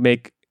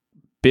make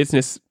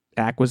business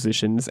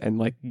acquisitions and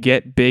like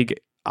get big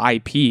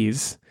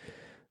IPs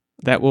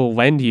that will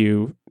lend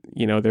you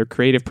their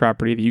creative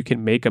property that you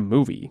can make a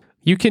movie.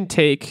 You can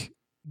take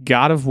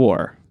God of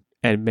War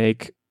and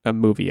make a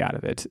movie out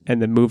of it,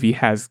 and the movie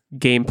has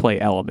gameplay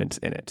elements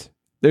in it.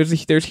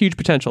 There's huge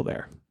potential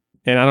there,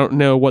 and I don't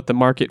know what the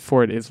market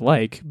for it is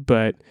like,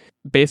 but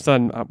based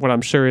on what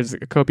I'm sure is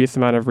a copious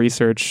amount of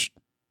research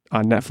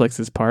on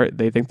Netflix's part,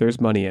 they think there's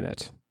money in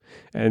it.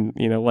 And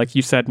like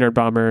you said, Nerd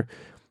Bomber,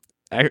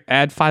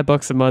 add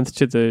 $5 a month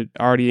to the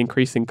already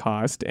increasing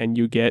cost, and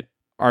you get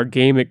our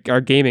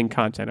gaming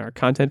content, our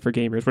content for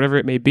gamers, whatever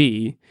it may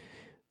be.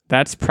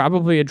 That's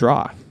probably a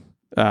draw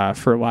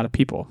for a lot of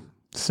people.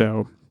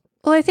 So.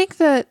 Well, I think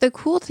the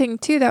cool thing,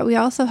 too, that we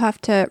also have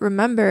to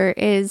remember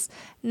is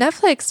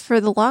Netflix, for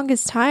the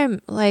longest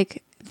time,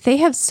 like, they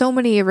have so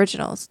many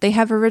originals. They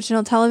have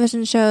original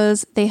television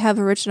shows. They have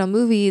original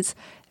movies.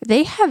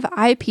 They have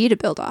IP to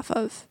build off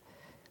of.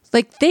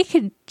 Like, they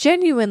could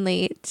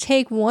genuinely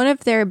take one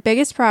of their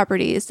biggest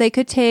properties. They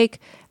could take,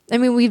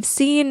 we've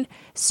seen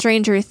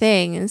Stranger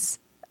Things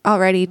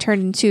already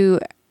turned into,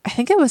 I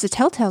think it was a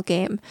Telltale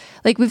game.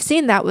 Like, we've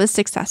seen that was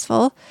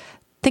successful.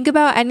 Think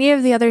about any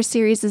of the other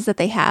series that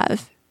they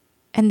have,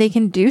 and they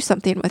can do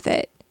something with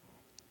it.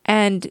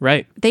 And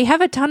right. They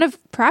have a ton of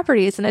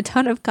properties and a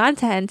ton of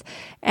content,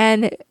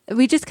 and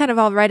we just kind of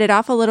all write it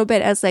off a little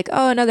bit as like,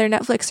 oh, another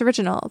Netflix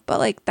original. But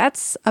like,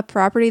 that's a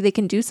property they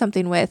can do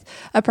something with,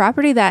 a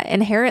property that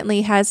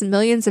inherently has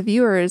millions of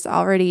viewers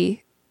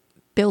already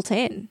built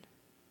in.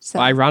 So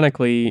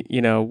ironically,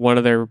 one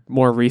of their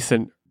more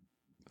recent,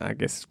 I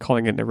guess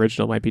calling it an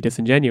original might be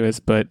disingenuous,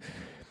 but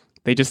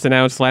they just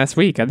announced last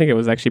week, I think it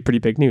was actually pretty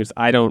big news.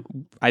 I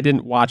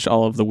didn't watch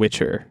all of The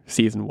Witcher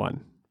season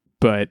 1,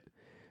 but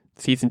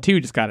season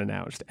 2 just got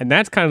announced. And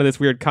that's kind of this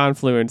weird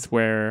confluence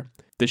where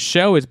the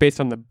show is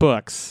based on the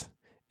books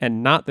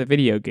and not the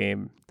video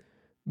game.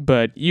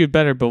 But you'd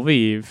better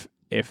believe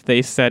if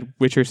they said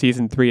Witcher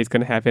season 3 is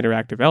going to have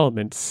interactive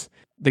elements,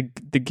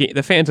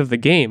 the fans of the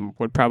game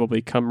would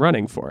probably come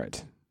running for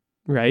it,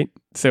 right?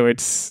 So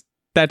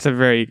that's a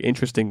very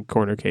interesting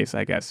corner case,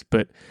 I guess.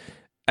 But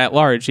at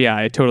large, yeah,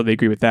 I totally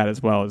agree with that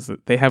as well, is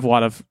that they have a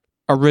lot of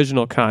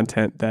original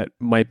content that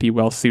might be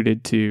well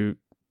suited to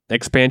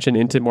expansion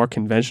into more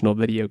conventional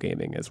video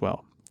gaming as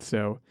well.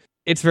 So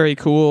it's very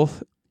cool.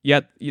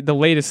 Yet the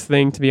latest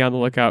thing to be on the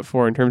lookout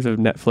for in terms of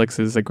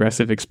Netflix's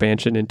aggressive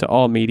expansion into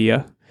all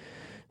media.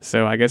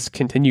 So I guess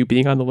continue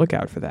being on the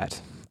lookout for that.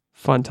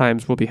 Fun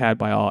times will be had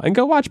by all. And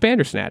go watch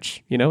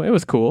Bandersnatch. It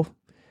was cool.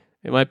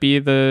 It might be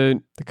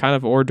the kind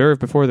of hors d'oeuvre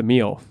before the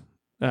meal.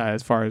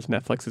 As far as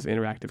Netflix's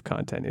interactive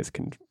content is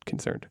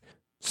concerned.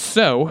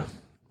 So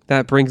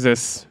that brings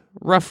us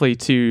roughly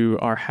to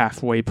our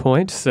halfway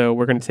point. So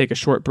we're going to take a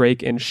short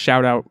break and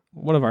shout out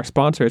one of our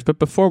sponsors. But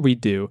before we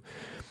do,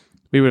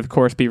 we would, of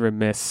course, be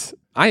remiss.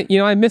 I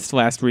missed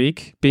last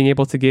week being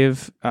able to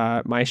give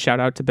my shout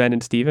out to Ben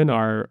and Steven,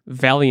 our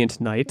valiant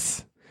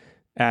knights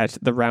at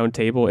the round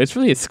table. It's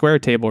really a square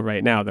table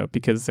right now, though,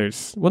 because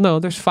there's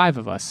 5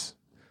 of us.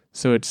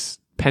 So it's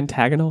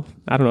pentagonal.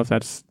 I don't know if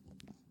that's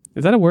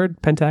Is that a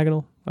word?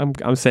 Pentagonal?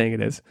 I'm saying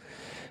it is.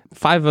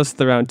 5 of us at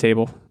the round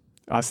table,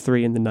 us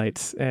 3 in the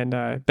Knights. And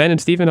Ben and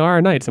Stephen are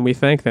our Knights, and we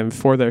thank them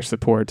for their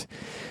support.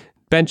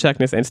 Ben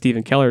Checkness and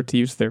Stephen Keller, to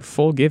use their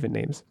full given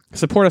names.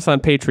 Support us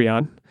on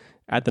Patreon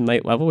at the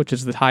Knight level, which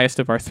is the highest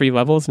of our 3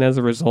 levels, and as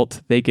a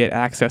result, they get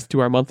access to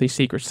our monthly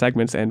secret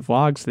segments and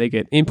vlogs. They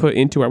get input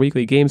into our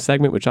weekly game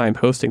segment, which I am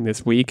hosting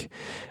this week,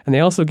 and they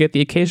also get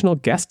the occasional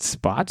guest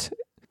spot,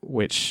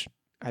 which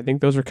I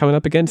think those are coming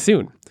up again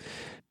soon.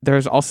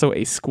 There's also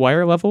a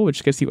Squire level,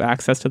 which gets you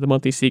access to the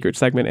monthly secret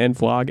segment and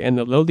vlog, and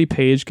the Lowly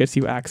page gets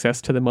you access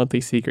to the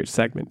monthly secret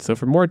segment. So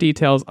for more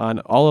details on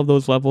all of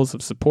those levels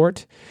of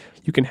support,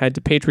 you can head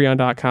to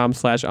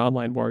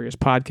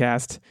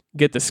patreon.com/onlinewarriorspodcast.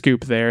 Get the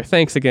scoop there.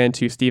 Thanks again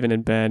to Stephen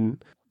and Ben.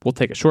 We'll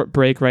take a short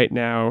break right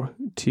now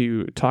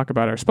to talk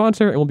about our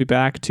sponsor, and we'll be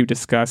back to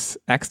discuss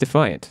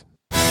XDefiant.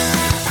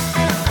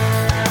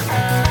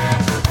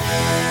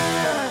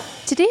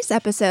 Today's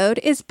episode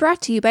is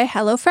brought to you by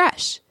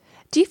HelloFresh.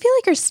 Do you feel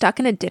like you're stuck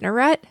in a dinner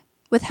rut?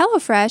 With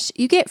HelloFresh,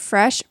 you get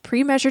fresh,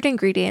 pre-measured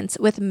ingredients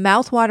with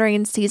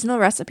mouth-watering seasonal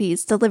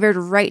recipes delivered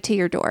right to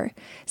your door.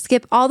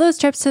 Skip all those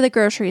trips to the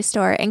grocery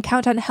store and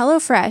count on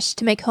HelloFresh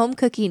to make home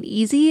cooking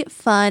easy,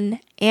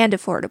 fun, and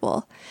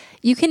affordable.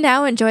 You can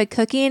now enjoy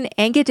cooking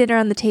and get dinner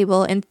on the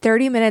table in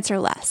 30 minutes or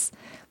less.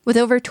 With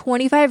over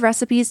 25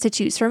 recipes to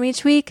choose from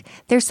each week,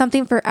 there's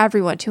something for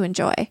everyone to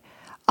enjoy.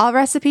 All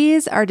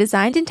recipes are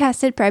designed and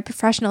tested by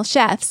professional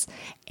chefs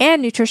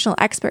and nutritional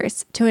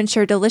experts to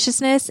ensure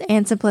deliciousness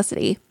and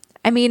simplicity.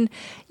 I mean,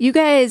 you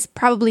guys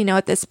probably know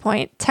at this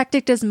point,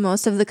 Tactic does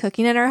most of the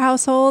cooking in our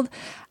household.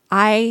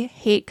 I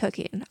hate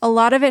cooking. A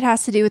lot of it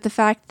has to do with the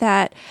fact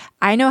that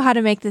I know how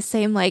to make the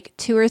same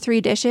 2 or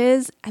 3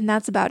 dishes, and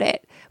that's about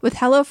it. With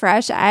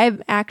HelloFresh,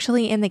 I'm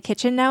actually in the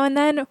kitchen now and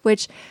then,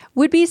 which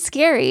would be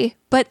scary,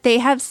 but they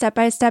have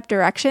step-by-step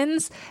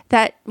directions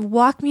that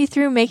walk me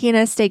through making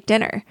a steak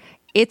dinner.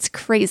 It's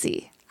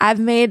crazy. I've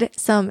made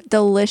some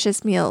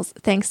delicious meals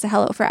thanks to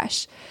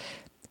HelloFresh.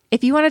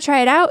 If you want to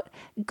try it out,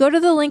 go to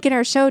the link in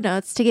our show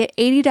notes to get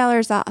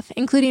 $80 off,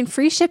 including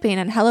free shipping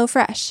on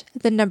HelloFresh,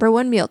 the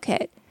 #1 meal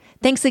kit.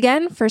 Thanks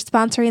again for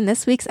sponsoring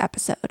this week's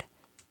episode.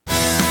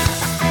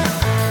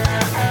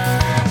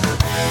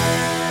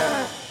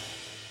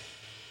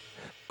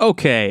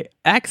 Okay,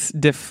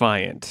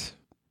 XDefiant.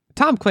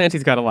 Tom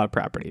Clancy's got a lot of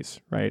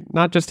properties, right?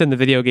 Not just in the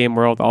video game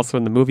world, also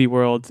in the movie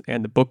world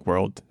and the book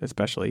world,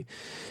 especially.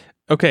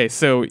 Okay,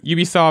 so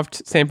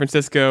Ubisoft San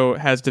Francisco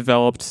has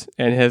developed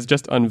and has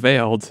just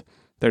unveiled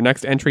their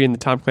next entry in the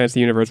Tom Clancy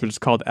universe, which is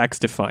called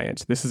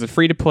XDefiant. This is a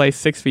free-to-play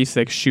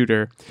 6v6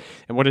 shooter,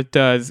 and what it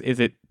does is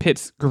it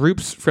pits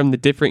groups from the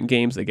different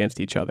games against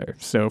each other.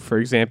 So, for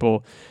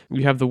example,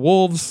 you have the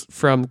Wolves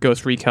from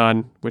Ghost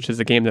Recon, which is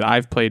a game that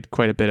I've played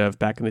quite a bit of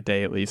back in the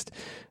day, at least.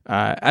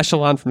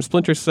 Echelon from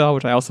Splinter Cell,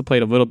 which I also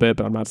played a little bit,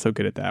 but I'm not so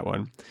good at that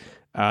one.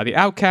 The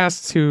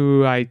Outcasts,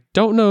 who I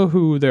don't know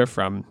who they're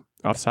from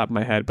off the top of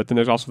my head, but then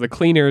there's also the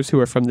Cleaners, who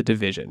are from The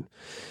Division,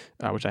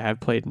 which I have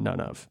played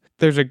none of.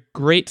 There's a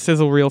great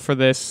sizzle reel for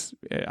this.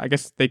 I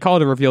guess they call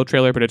it a reveal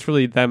trailer, but it's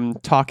really them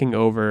talking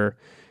over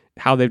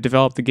how they've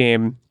developed the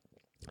game,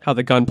 how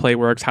the gunplay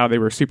works, how they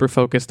were super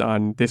focused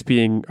on this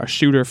being a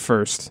shooter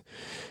first.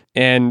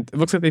 And it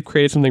looks like they've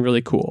created something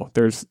really cool.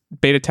 There's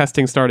beta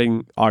testing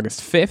starting August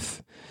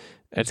 5th.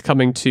 It's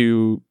coming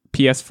to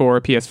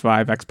PS4,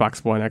 PS5,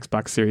 Xbox One,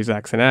 Xbox Series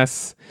X and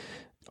S.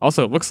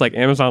 Also, it looks like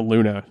Amazon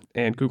Luna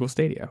and Google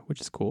Stadia,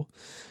 which is cool.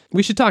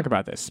 We should talk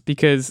about this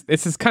because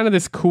this is kind of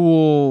this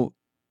cool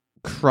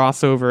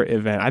crossover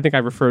event. I think I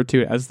referred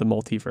to it as the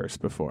multiverse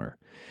before.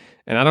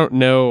 And I don't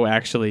know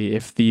actually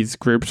if these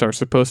groups are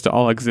supposed to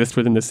all exist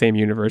within the same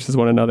universe as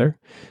one another.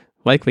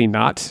 Likely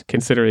not,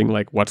 considering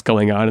what's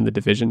going on in The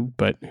Division,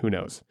 but who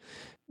knows.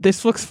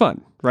 This looks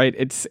fun, right?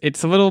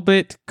 It's a little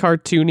bit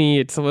cartoony.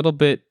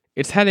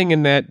 It's heading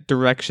in that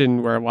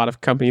direction where a lot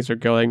of companies are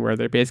going, where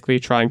they're basically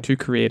trying to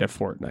create a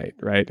Fortnite,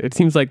 right? It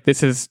seems like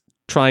this is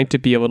trying to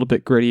be a little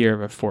bit grittier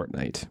of a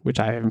Fortnite, which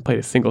I haven't played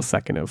a single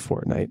second of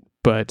Fortnite,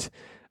 but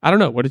I don't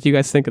know. What did you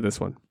guys think of this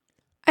one?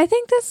 I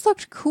think this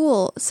looked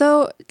cool.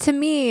 So to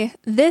me,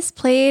 this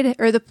played,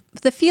 or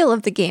the feel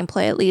of the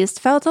gameplay at least,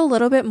 felt a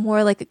little bit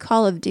more like a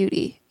Call of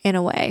Duty in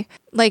a way.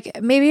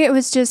 Maybe it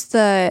was just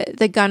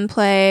the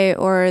gunplay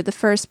or the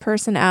first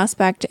person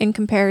aspect in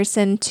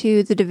comparison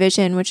to The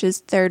Division, which is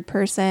third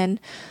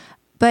person.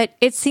 But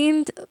it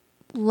seemed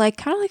kind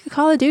of like a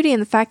Call of Duty,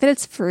 and the fact that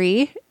it's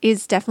free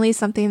is definitely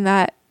something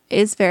that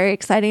is very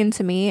exciting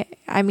to me.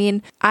 I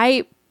mean,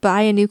 I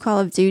buy a new Call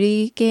of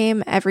Duty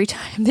game every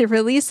time they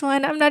release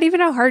one. I'm not even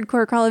a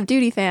hardcore Call of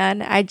Duty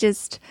fan. I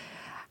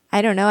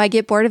don't know. I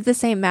get bored of the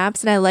same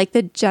maps, and I like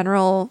the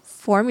general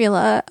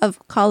formula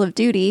of Call of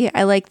Duty.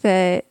 I like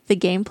the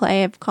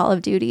gameplay of Call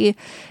of Duty.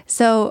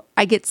 So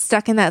I get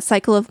stuck in that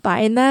cycle of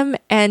buying them,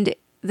 and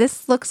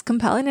this looks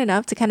compelling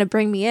enough to kind of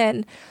bring me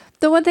in.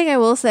 The one thing I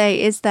will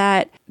say is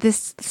that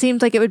this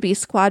seemed like it would be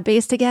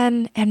squad-based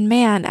again, and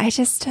man, I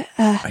just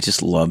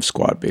love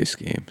squad-based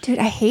games. Dude,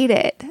 I hate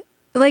it.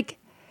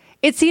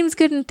 It seems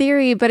good in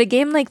theory, but a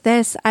game like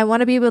this, I want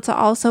to be able to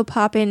also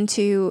pop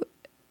into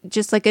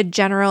just like a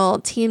general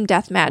team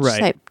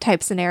deathmatch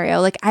type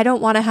scenario. Like, I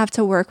don't want to have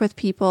to work with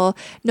people.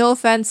 No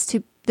offense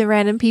to the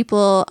random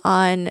people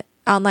on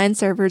online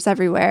servers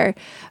everywhere,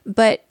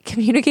 but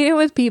communicating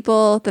with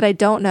people that I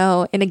don't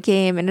know in a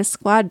game, in a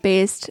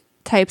squad-based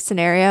type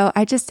scenario,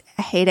 I just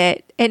hate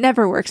it. It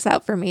never works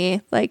out for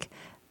me. Like,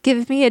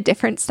 give me a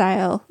different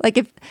style.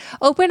 Like,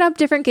 open up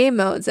different game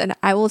modes and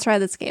I will try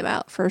this game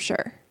out for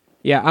sure.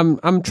 Yeah,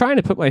 I'm trying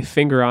to put my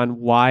finger on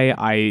why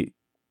I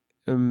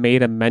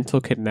made a mental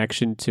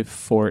connection to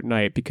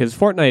Fortnite, because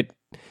Fortnite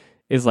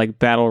is like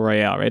battle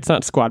royale, right? It's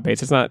not squad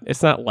based.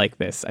 It's not like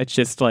this. It's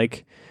just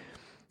like,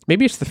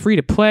 maybe it's the free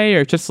to play,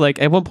 or just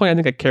like at one point I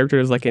think a character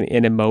is like an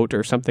emote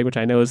or something, which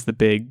I know is the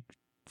big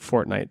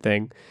Fortnite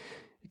thing.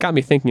 It got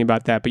me thinking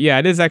about that. But yeah,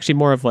 it is actually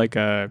more of like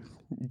a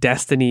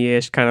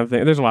Destiny-ish kind of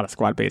thing. There's a lot of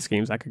squad based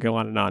games. I could go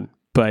on and on,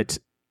 but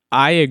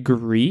I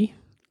agree.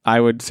 I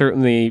would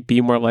certainly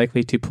be more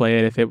likely to play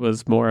it if it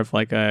was more of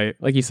like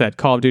you said,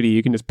 Call of Duty.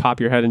 You can just pop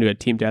your head into a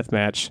team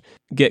deathmatch,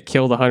 get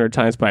killed 100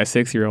 times by a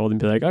 6-year-old,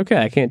 and be like, okay,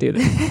 I can't do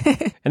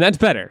this. And that's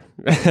better.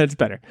 That's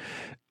better.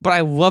 But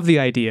I love the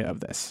idea of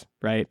this,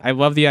 right? I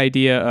love the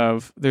idea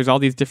of there's all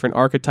these different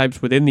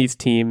archetypes within these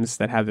teams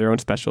that have their own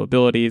special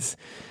abilities.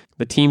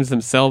 The teams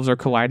themselves are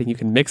colliding. You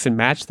can mix and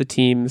match the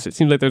teams. It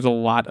seems like there's a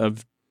lot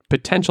of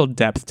potential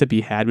depth to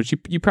be had, which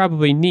you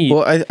probably need.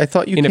 Well, I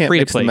thought you can't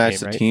mix and match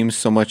game, right? the teams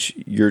so much.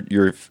 Your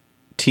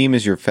team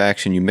is your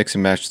faction. You mix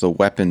and match the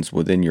weapons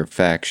within your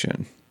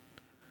faction.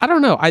 I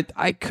don't know.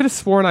 I could have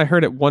sworn I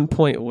heard at one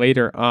point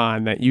later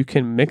on that you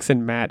can mix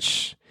and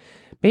match.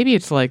 Maybe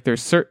it's like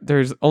there's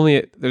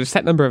a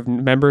set number of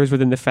members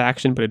within the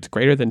faction, but it's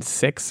greater than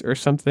 6 or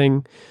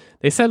something.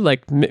 They said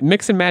like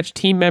mix and match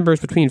team members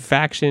between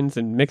factions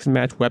and mix and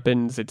match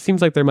weapons. It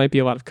seems like there might be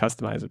a lot of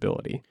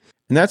customizability.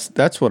 And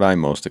that's what I'm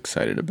most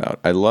excited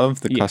about. I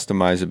love the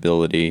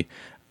customizability,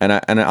 and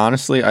I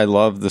honestly I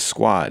love the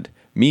squad.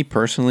 Me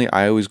personally,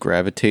 I always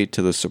gravitate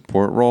to the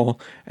support role.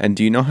 And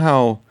do you know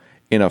how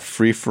in a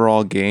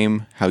free-for-all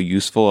game how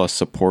useful a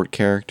support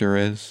character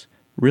is?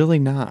 Really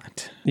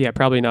not. Yeah,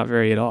 probably not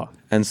very at all.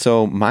 And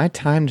so my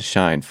time to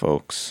shine,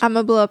 folks. I'm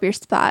gonna blow up your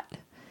spot.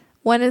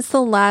 When is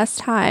the last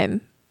time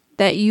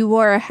that you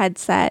wore a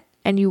headset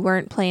and you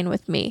weren't playing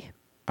with me?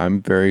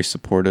 I'm very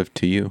supportive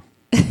to you.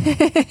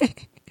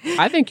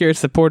 I think you're a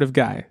supportive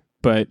guy,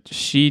 but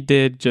she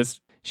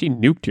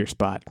nuked your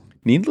spot.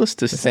 Needless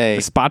to say,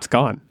 the spot's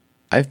gone.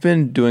 I've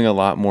been doing a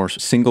lot more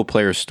single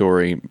player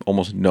story,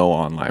 almost no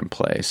online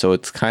play. So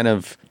it's kind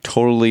of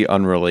totally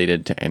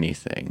unrelated to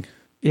anything.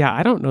 Yeah,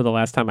 I don't know the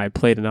last time I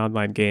played an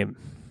online game.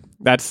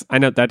 But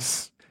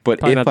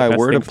if I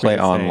were to play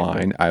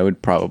online, I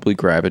would probably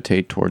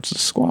gravitate towards the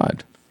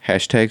squad.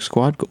 Hashtag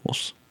squad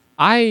goals.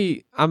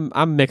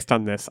 I'm mixed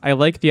on this. I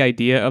like the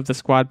idea of the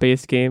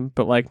squad-based game,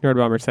 but like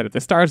Nerdbomber said, if the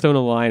stars don't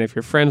align, if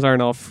your friends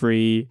aren't all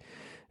free,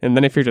 and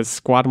then if you're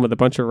just squadding with a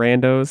bunch of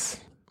randos,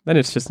 then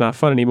it's just not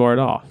fun anymore at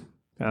all.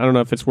 I don't know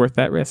if it's worth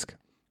that risk.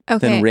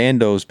 Okay. Then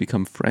randos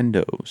become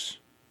friendos.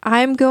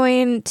 I'm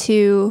going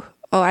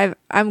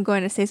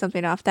to say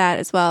something off that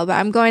as well, but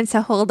I'm going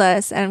to hold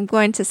us and I'm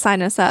going to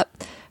sign us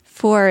up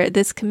for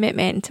this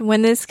commitment.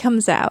 When this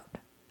comes out,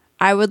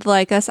 I would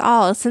like us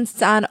all, since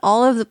it's on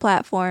all of the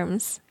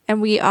platforms and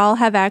we all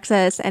have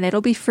access and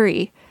it'll be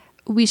free,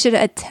 we should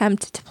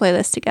attempt to play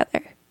this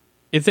together.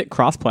 Is it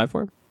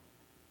cross-platform?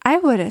 I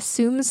would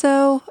assume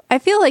so. I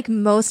feel like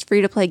most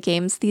free-to-play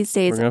games these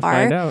days are.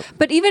 Find out.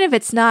 But even if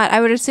it's not,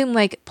 I would assume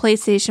like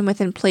PlayStation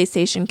within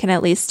PlayStation can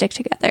at least stick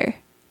together.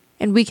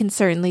 And we can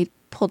certainly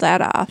pull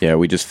that off. Yeah,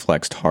 we just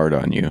flexed hard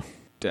on you.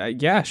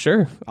 Yeah,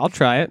 sure. I'll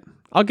try it.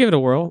 I'll give it a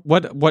whirl.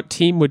 What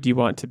team would you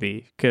want to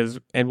be?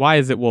 And why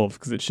is it Wolves?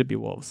 Because it should be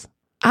Wolves.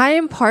 I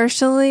am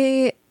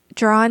partially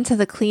drawn to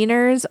the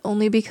Cleaners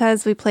only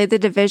because we played the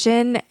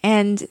Division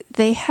and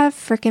they have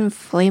freaking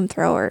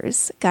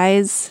flamethrowers.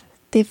 Guys,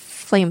 they have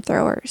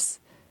flamethrowers.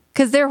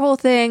 Because their whole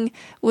thing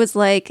was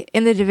like,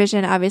 in the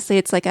Division, obviously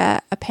it's like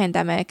a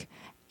pandemic.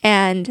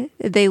 And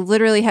they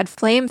literally had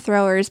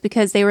flamethrowers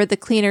because they were the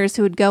cleaners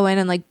who would go in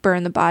and like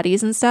burn the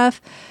bodies and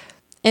stuff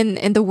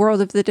in the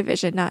world of the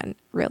Division, not in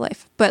real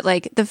life. But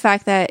like the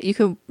fact that you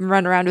could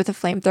run around with a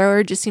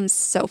flamethrower just seems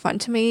so fun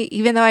to me.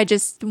 Even though I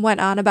just went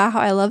on about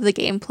how I love the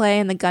gameplay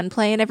and the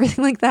gunplay and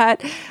everything like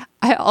that,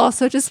 I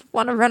also just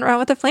want to run around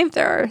with a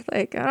flamethrower.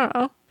 Like, I don't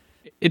know.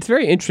 It's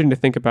very interesting to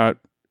think about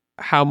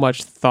how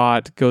much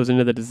thought goes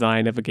into the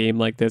design of a game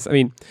like this. I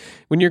mean,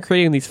 when you're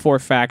creating these 4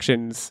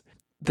 factions,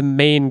 the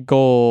main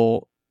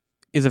goal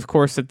is, of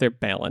course, that they're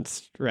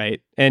balanced,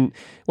 right? And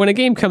when a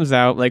game comes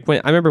out, like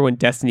I remember when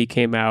Destiny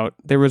came out,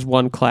 there was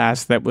one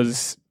class that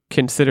was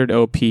considered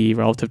OP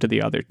relative to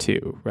the other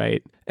 2,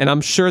 right? And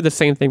I'm sure the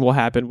same thing will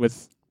happen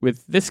with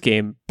this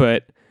game,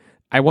 but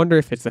I wonder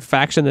if it's the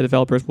faction the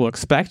developers will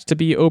expect to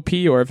be OP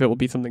or if it will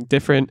be something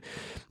different.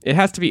 It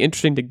has to be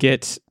interesting to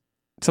get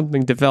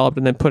something developed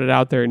and then put it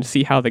out there and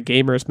see how the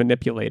gamers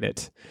manipulate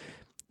it,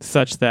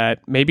 such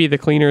that maybe the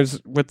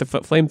cleaners with the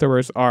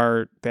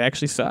flamethrowers they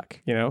actually suck,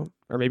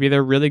 or maybe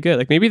they're really good.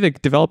 Like maybe the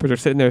developers are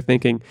sitting there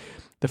thinking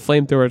the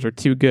flamethrowers are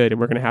too good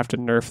and we're going to have to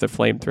nerf the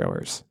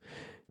flamethrowers.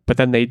 but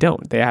then they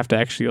don't. They have to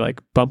actually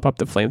like bump up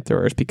the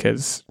flamethrowers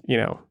because,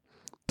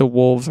 the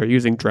wolves are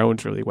using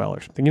drones really well or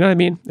something. You know what I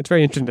mean? It's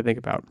very interesting to think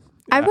about.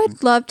 I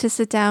would love to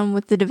sit down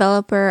with the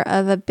developer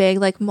of a big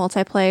like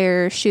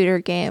multiplayer shooter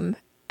game.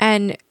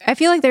 And I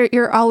feel like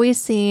you're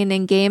always seeing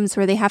in games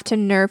where they have to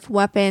nerf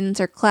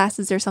weapons or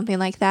classes or something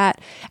like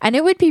that. And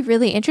it would be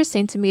really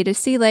interesting to me to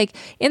see, like,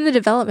 in the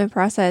development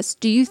process,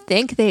 do you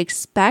think they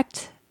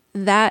expect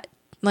that,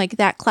 like,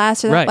 that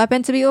class or that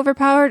weapon to be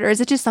overpowered? Or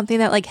is it just something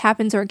that, like,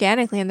 happens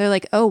organically and they're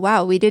like, oh,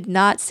 wow, we did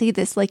not see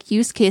this, like,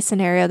 use case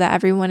scenario that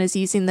everyone is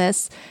using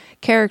this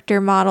character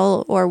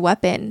model or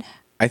weapon?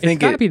 I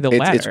think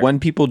it's when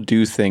people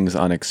do things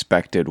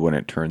unexpected when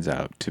it turns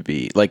out to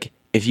be, like,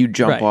 if you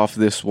jump off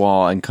this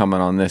wall and come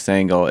in on this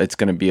angle, it's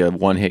going to be a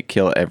one-hit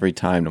kill every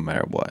time, no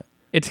matter what.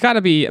 It's got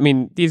to be, I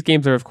mean, these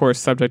games are, of course,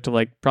 subject to,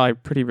 like, probably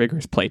pretty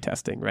rigorous play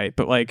testing, right?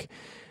 But, like,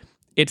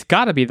 it's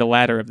got to be the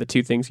latter of the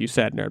two things you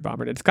said, Nerd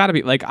Bomber. It's got to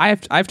be, like, I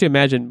have to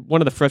imagine one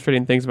of the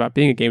frustrating things about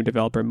being a game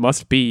developer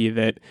must be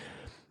that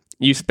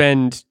you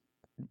spend,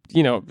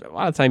 a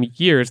lot of time,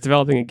 years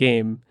developing a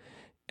game,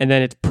 and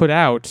then it's put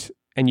out,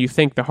 and you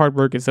think the hard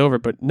work is over,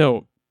 but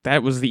no,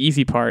 that was the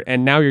easy part,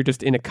 and now you're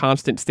just in a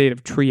constant state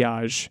of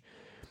triage,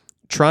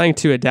 trying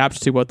to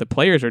adapt to what the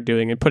players are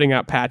doing and putting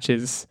out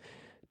patches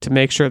to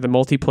make sure the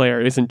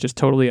multiplayer isn't just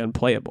totally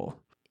unplayable.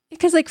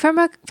 Because, like, from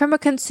a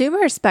consumer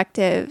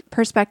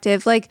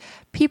perspective, like,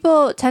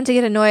 people tend to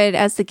get annoyed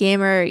as the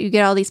gamer. You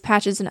get all these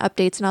patches and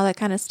updates and all that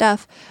kind of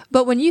stuff.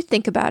 But when you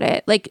think about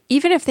it, like,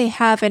 even if they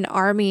have an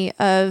army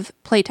of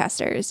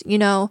playtesters,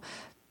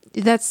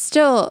 that's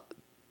still...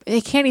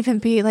 It can't even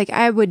be, like,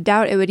 I would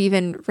doubt it would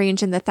even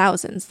range in the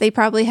thousands. They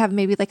probably have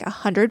maybe like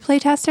 100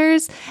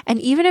 playtesters. And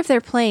even if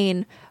they're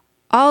playing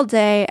all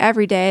day,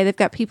 every day, they've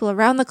got people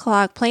around the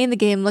clock playing the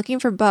game, looking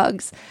for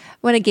bugs.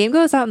 When a game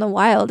goes out in the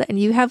wild and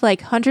you have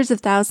like hundreds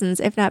of thousands,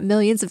 if not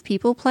millions of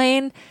people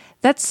playing,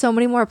 that's so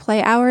many more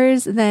play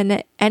hours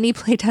than any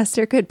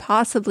playtester could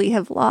possibly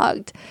have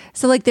logged.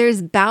 So, like,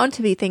 there's bound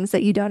to be things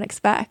that you don't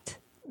expect.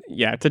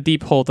 Yeah, it's a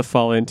deep hole to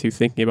fall into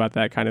thinking about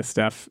that kind of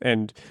stuff.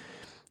 And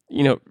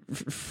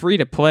free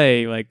to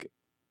play, like,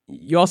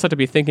 you also have to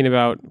be thinking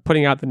about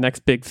putting out the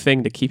next big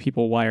thing to keep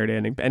people wired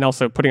in, and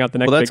also putting out the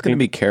next big thing. Well, that's going to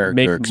be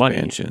character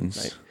expansions.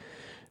 Money, right?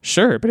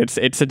 Sure, but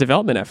it's a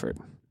development effort.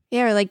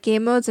 Yeah, or like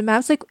game modes and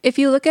maps. Like, if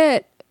you look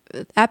at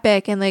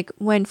Epic and like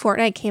when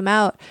Fortnite came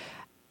out,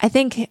 I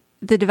think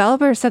the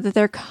developers said that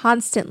they're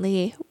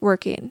constantly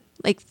working.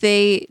 Like,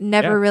 they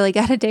never really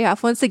got a day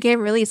off. Once the game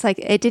released, like,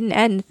 it didn't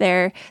end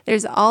there.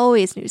 There's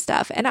always new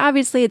stuff. And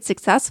obviously it's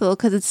successful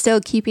because it's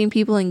still keeping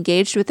people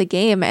engaged with the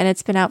game, and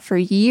it's been out for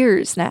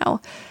years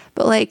now.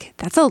 But, like,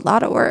 that's a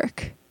lot of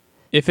work.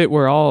 If it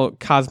were all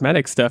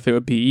cosmetic stuff, it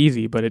would be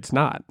easy, but it's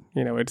not.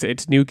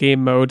 It's new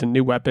game modes and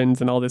new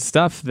weapons and all this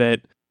stuff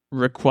that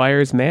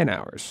requires man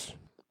hours.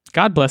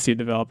 God bless you,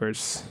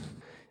 developers.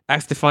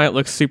 XDefiant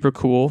looks super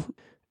cool.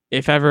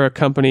 If ever a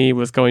company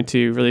was going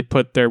to really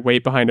put their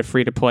weight behind a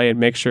free-to-play and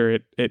make sure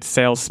it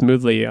sails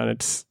smoothly on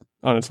its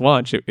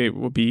launch, it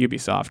will be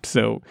Ubisoft.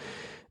 So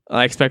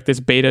I expect this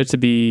beta to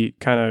be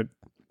kind of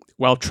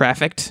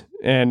well-trafficked,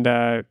 and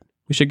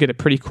we should get a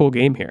pretty cool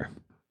game here.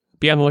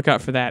 Be on the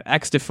lookout for that.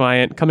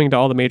 XDefiant coming to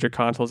all the major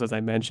consoles, as I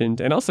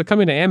mentioned, and also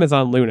coming to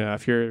Amazon Luna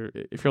if you're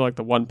like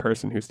the one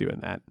person who's doing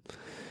that.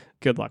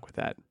 Good luck with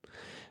that.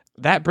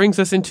 That brings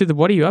us into the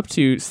What Are You Up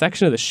To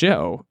section of the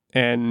show,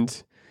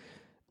 and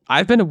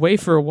I've been away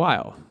for a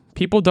while.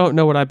 People don't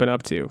know what I've been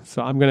up to,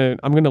 so I'm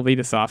gonna lead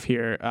us off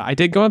here. I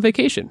did go on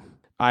vacation.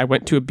 I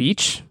went to a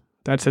beach.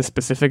 That's as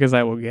specific as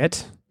I will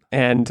get.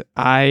 And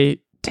I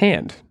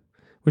tanned,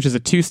 which is a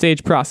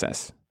 2-stage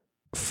process.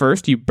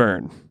 First, you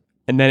burn,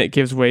 and then it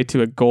gives way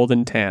to a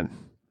golden tan.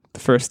 The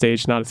first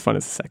stage, not as fun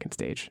as the second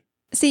stage.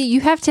 See, you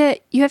have to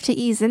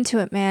ease into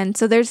it, man.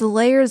 So there's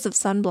layers of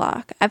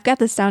sunblock. I've got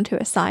this down to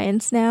a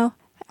science now.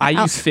 I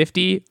use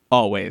 50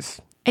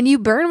 always. And you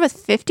burn with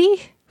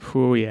 50?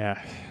 Oh,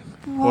 yeah.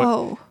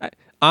 Whoa.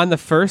 On the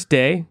first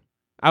day,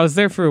 I was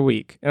there for a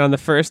week. And on the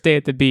first day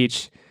at the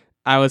beach,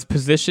 I was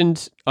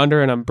positioned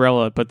under an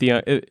umbrella. But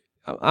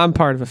I'm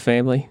part of a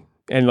family.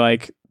 And,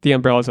 like, the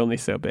umbrella's only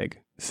so big.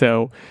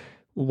 So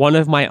one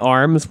of my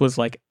arms was,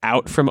 like,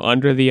 out from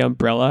under the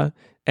umbrella.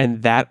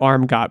 And that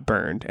arm got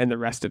burned. And the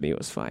rest of me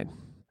was fine.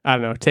 I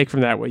don't know. Take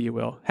from that what you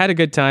will. Had a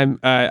good time.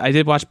 I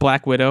did watch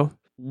Black Widow.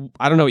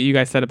 I don't know what you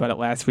guys said about it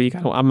last week.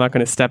 I'm not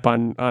going to step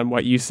on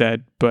what you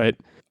said. But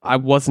I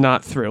was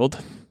not thrilled.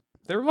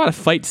 There were a lot of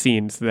fight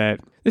scenes that...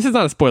 This is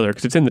not a spoiler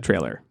because it's in the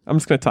trailer. I'm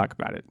just going to talk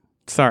about it.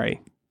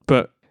 Sorry.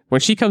 But when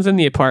she comes in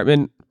the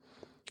apartment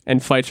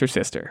and fights her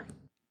sister,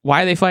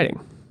 why are they fighting?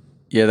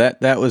 Yeah,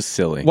 that was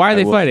silly. Why are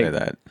they fighting?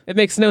 That. It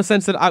makes no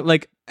sense that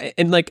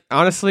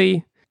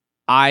honestly,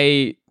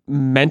 I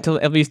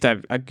mentally, at least a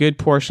good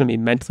portion of me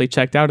mentally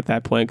checked out at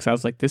that point because I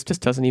was like, this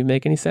just doesn't even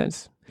make any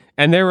sense.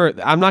 And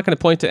I'm not going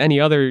to point to any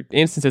other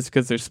instances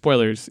because there's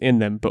spoilers in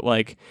them, but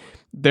like...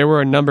 There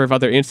were a number of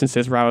other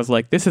instances where I was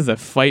like, this is a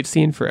fight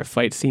scene for a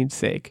fight scene's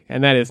sake.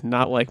 And that is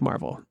not like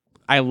Marvel.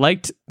 I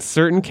liked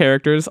certain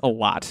characters a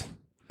lot.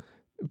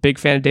 Big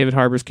fan of David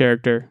Harbour's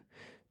character.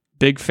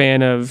 Big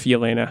fan of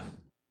Yelena.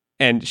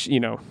 And,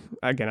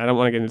 again, I don't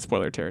want to get into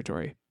spoiler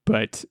territory,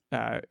 but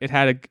it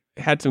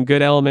had some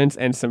good elements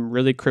and some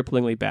really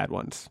cripplingly bad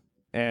ones.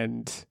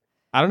 And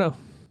I don't know.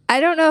 I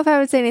don't know if I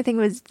would say anything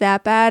was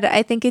that bad.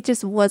 I think it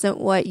just wasn't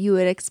what you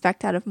would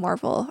expect out of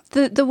Marvel.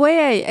 The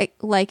way I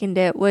likened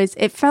it was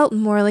it felt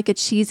more like a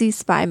cheesy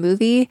spy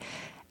movie,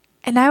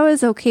 and I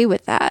was okay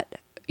with that.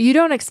 You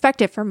don't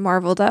expect it from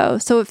Marvel, though,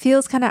 so it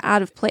feels kind of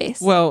out of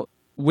place. Well,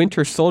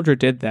 Winter Soldier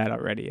did that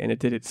already, and it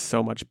did it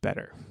so much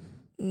better.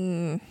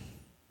 We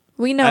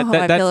know how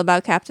I feel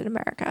about Captain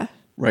America.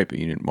 Right, but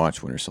you didn't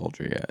watch Winter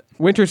Soldier yet.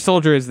 Winter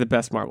Soldier is the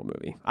best Marvel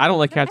movie. I don't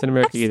like Captain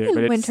America either,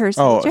 but it's Winter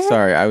Soldier. Oh,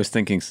 sorry. I was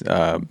thinking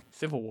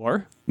Civil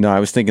War. No, I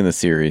was thinking the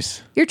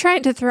series. You're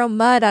trying to throw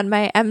mud on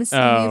my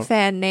MCU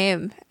fan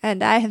name,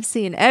 and I have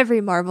seen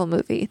every Marvel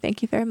movie.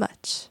 Thank you very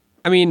much.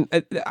 I mean,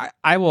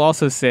 I will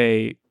also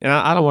say, and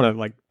I don't want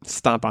to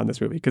stomp on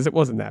this movie because it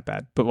wasn't that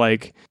bad, but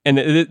and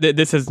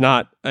this is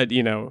not,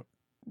 the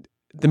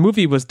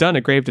movie was done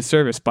a grave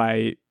disservice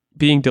by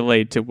being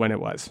delayed to when it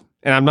was.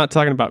 And I'm not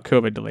talking about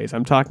COVID delays.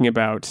 I'm talking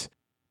about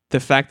the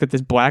fact that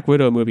this Black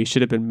Widow movie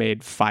should have been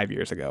made 5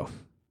 years ago.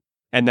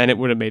 And then it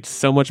would have made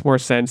so much more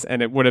sense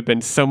and it would have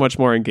been so much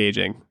more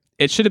engaging.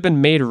 It should have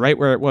been made right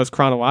where it was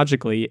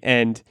chronologically,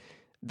 and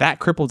that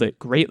crippled it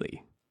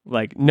greatly.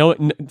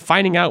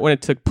 Finding out when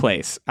it took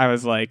place, I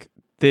was like,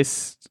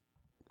 this,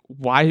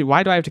 why do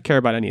I have to care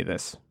about any of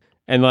this?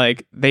 And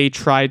they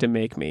tried to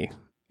make me,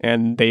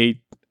 and they,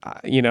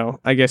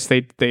 I guess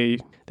they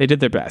did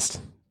their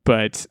best.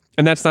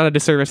 And that's not a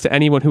disservice to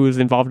anyone who was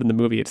involved in the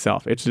movie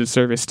itself. It's a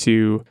disservice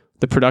to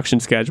the production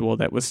schedule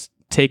that was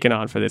taken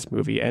on for this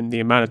movie and the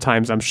amount of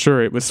times I'm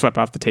sure it was swept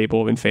off the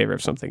table in favor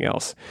of something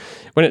else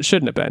when it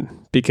shouldn't have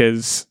been,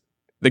 because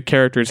the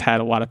characters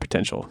had a lot of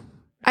potential.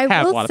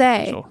 I will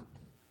say,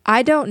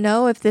 I don't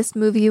know if this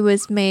movie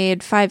was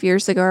made 5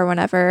 years ago or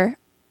whenever.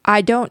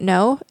 I don't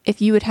know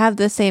if you would have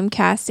the same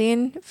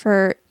casting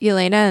for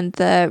Yelena and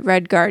the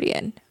Red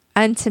Guardian.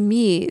 And to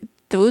me,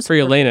 those for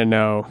Yelena,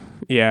 no.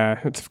 Yeah,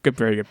 it's a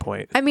very good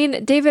point. I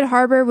mean, David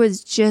Harbour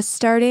was just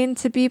starting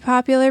to be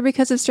popular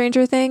because of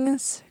Stranger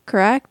Things,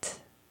 correct?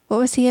 What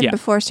was he in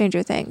before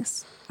Stranger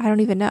Things? I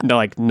don't even know.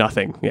 No,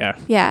 nothing. Yeah.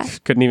 Yeah.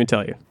 Couldn't even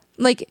tell you.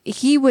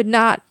 He would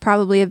not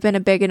probably have been a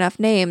big enough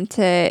name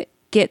to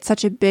get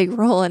such a big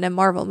role in a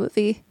Marvel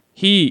movie.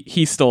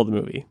 He stole the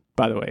movie,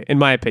 by the way, in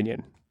my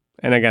opinion.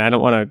 And again, I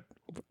don't want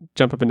to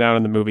jump up and down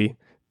on the movie,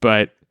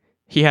 but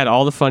he had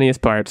all the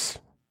funniest parts.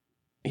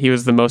 He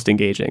was the most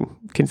engaging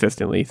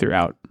consistently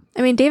throughout.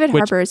 I mean, David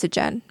Harbour is a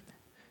gen.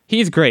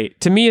 He's great.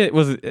 To me,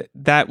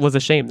 that was a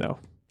shame, though.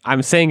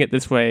 I'm saying it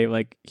this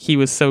way, he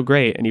was so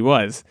great, and he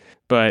was.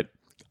 But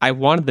I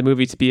wanted the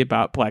movie to be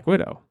about Black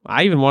Widow.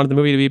 I even wanted the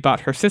movie to be about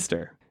her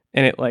sister,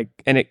 and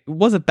it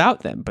was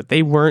about them, but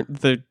they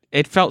weren't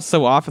it felt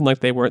so often like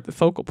they weren't the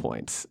focal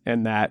points,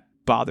 and that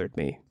bothered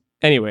me.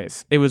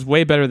 Anyways, it was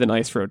way better than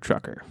Ice Road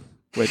Trucker,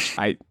 which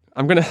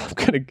I'm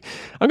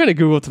gonna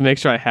Google to make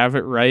sure I have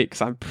it right,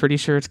 because I'm pretty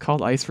sure it's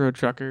called Ice Road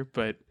Trucker,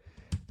 but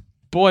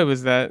boy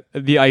was that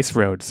the Ice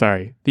Road.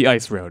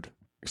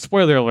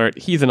 Spoiler alert,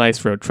 he's an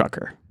Ice Road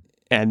Trucker.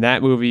 And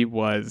that movie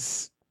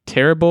was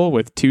terrible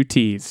with 2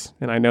 T's.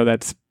 And I know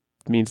that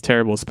means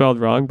terrible spelled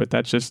wrong, but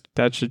that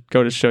should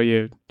go to show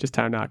you just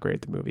how not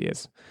great the movie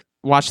is.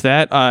 Watch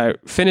that.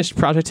 Finished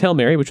Project Hail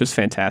Mary, which was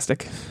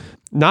fantastic.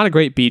 Not a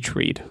great beach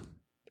read.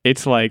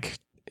 It's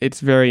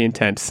very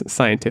intense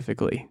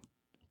scientifically.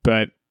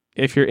 But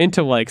if you're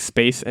into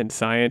space and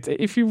science,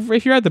 if you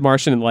read The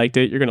Martian and liked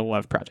it, you're gonna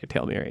love Project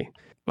Hail Mary.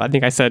 I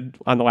think I said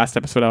on the last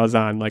episode I was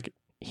on,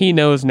 he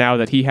knows now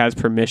that he has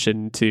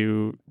permission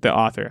to, the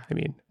author,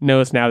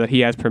 knows now that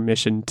he has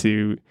permission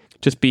to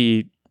just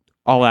be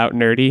all out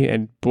nerdy,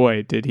 and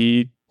boy, did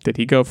he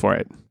go for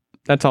it.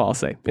 That's all I'll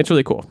say. It's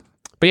really cool.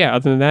 But yeah,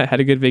 other than that, had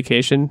a good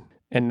vacation,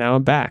 and now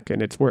I'm back,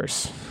 and it's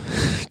worse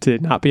to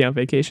not be on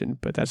vacation,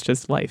 but that's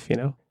just life,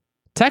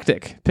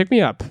 Tactic, pick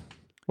me up.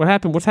 What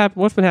happened?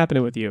 What's been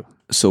happening with you?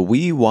 So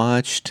we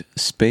watched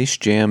Space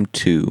Jam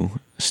 2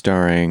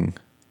 starring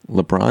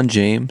LeBron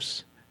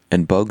James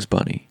and Bugs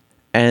Bunny.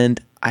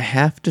 And I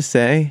have to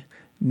say,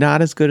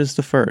 not as good as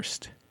the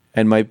first.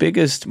 And my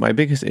biggest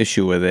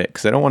issue with it,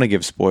 because I don't want to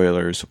give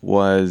spoilers,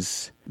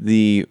 was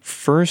the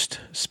first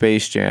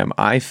Space Jam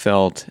I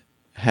felt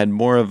had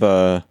more of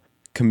a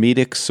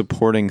comedic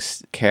supporting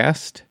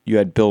cast. You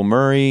had Bill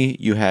Murray,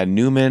 you had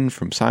Newman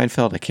from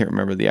Seinfeld. I can't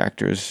remember the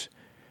actor's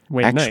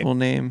actual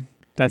name.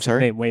 That's his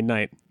name, Wayne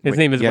Knight. His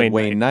name is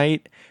Wayne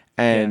Knight.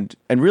 And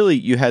really,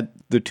 you had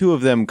the two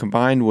of them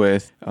combined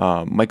with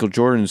Michael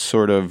Jordan's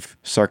sort of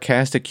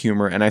sarcastic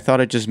humor, and I thought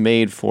it just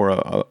made for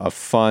a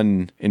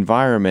fun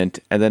environment.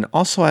 And then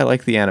also, I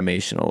like the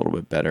animation a little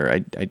bit better.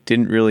 I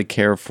didn't really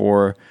care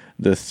for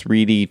the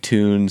 3D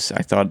tunes.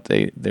 I thought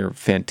they're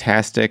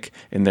fantastic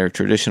in their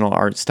traditional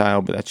art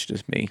style, but that's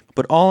just me.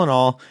 But all in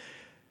all,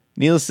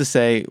 needless to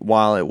say,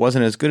 while it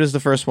wasn't as good as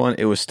the first one,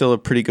 it was still a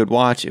pretty good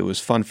watch. It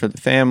was fun for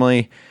the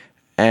family.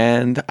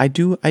 And I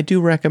do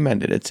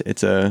recommend it.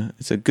 It's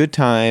a good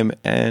time,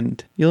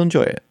 and you'll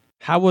enjoy it.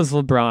 How was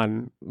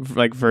LeBron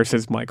like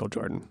versus Michael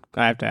Jordan?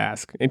 I have to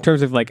ask in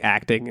terms of like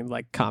acting and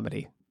like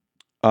comedy.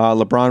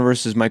 LeBron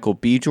versus Michael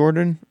B.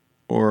 Jordan,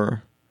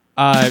 or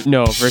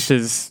no,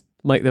 versus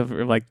like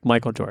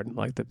Michael Jordan,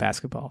 like the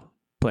basketball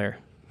player.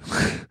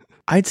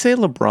 I'd say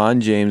LeBron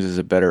James is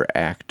a better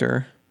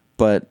actor,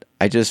 but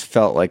I just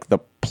felt like the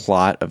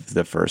plot of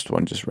the first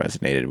one just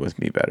resonated with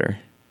me better.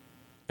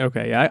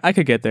 Okay, yeah, I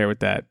could get there with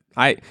that.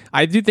 I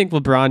do think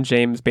LeBron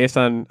James, based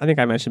on I think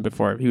I mentioned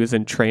before, he was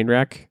in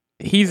Trainwreck.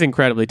 He's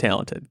incredibly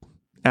talented.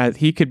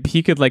 He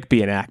could like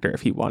be an actor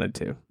if he wanted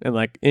to, and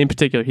like in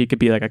particular, he could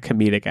be like a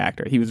comedic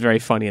actor. He was very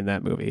funny in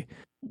that movie.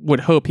 Would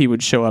hope he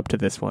would show up to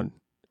this one,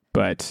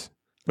 but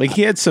like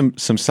he had some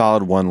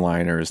solid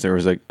one-liners. There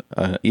was like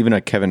even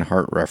a Kevin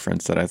Hart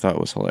reference that I thought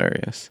was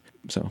hilarious.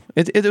 So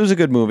it was a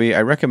good movie.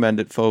 I recommend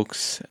it,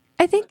 folks.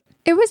 I think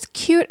it was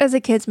cute as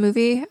a kid's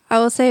movie. I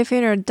will say, if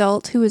you're an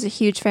adult who was a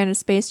huge fan of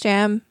Space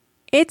Jam,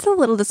 it's a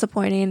little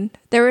disappointing.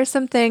 There were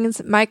some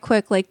things. My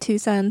quick like 2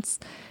 cents.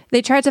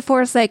 They tried to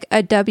force like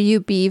a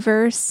WB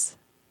verse,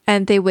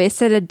 and they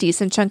wasted a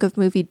decent chunk of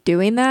movie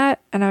doing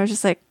that. And I was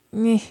just like,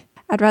 meh.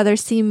 I'd rather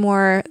see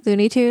more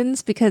Looney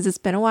Tunes because it's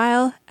been a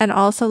while. And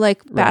also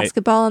like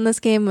basketball in this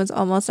game was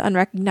almost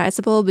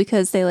unrecognizable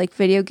because they like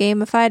video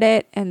gamified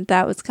it, and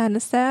that was kind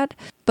of sad.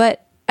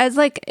 But as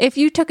like, if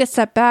you took a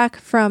step back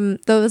from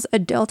those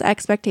adult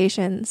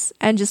expectations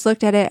and just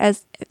looked at it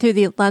as through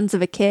the lens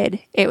of a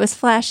kid, it was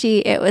flashy,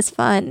 it was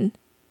fun.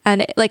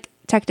 And it, like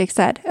Tactic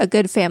said, a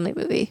good family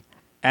movie.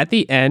 At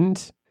the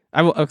end,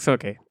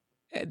 okay.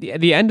 At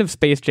the end of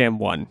Space Jam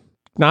 1,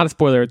 not a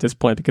spoiler at this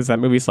point because that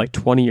movie's like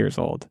 20 years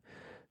old.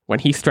 When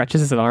he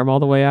stretches his arm all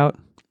the way out,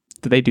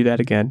 do they do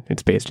that again in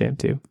Space Jam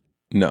 2?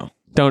 No.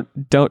 Don't.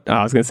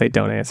 I was gonna say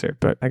don't answer,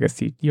 but I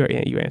guess you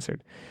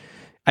answered.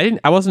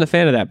 I wasn't a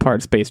fan of that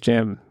part, Space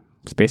Jam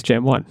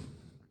 1.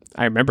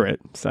 I remember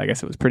it, so I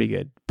guess it was pretty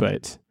good.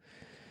 But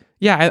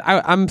yeah,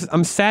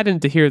 I'm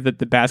saddened to hear that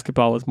the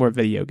basketball was more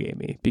video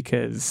gamey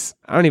because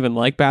I don't even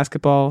like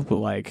basketball, but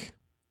like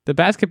the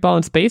basketball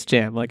in Space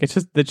Jam, like it's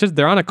just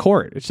they're on a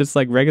court. It's just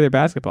like regular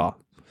basketball.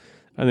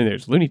 I mean,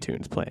 there's Looney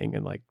Tunes playing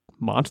and like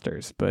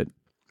monsters, but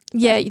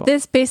yeah, basketball.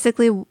 This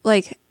basically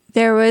like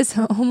there was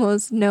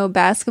almost no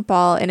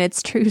basketball in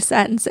its true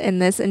sense in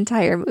this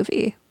entire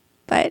movie.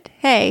 But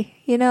hey,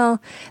 you know,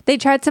 they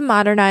tried to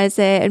modernize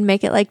it and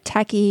make it like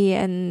techie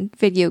and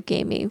video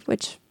gamey,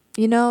 which,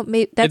 you know,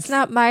 that's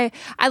not my.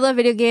 I love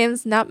video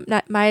games, not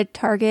my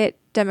target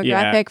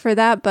demographic for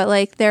that, but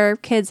like there are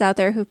kids out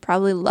there who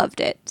probably loved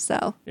it.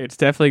 So it's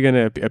definitely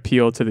going to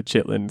appeal to the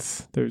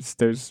chitlins.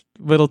 There's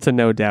little to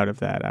no doubt of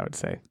that, I would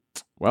say.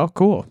 Well,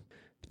 cool.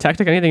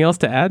 Tactic, anything else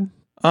to add?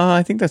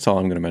 I think that's all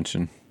I'm going to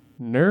mention.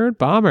 Nerd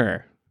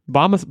Bomber.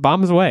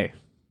 Bombs away.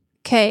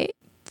 Okay,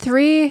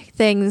 3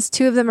 things.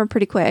 2 of them are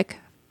pretty quick.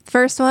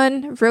 First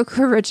one,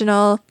 Roku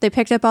Original. They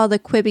picked up all the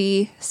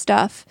Quibi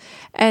stuff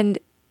and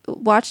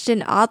watched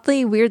an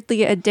oddly, weirdly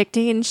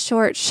addicting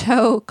short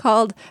show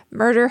called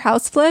Murder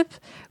House Flip,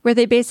 where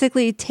they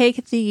basically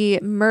take the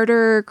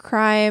murder,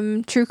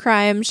 crime, true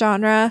crime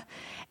genre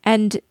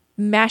and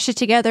mash it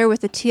together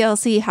with a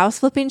TLC house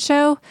flipping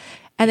show.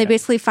 And they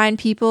basically find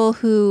people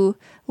who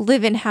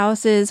live in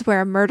houses where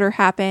a murder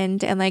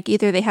happened and like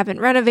either they haven't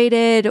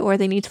renovated or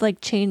they need to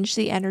like change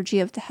the energy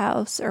of the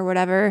house or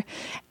whatever.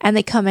 And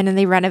they come in and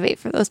they renovate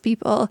for those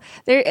people.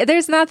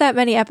 There's not that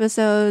many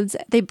episodes.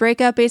 They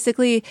break up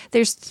basically.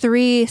 There's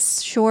 3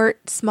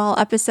 short, small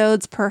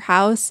episodes per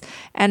house.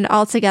 And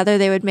altogether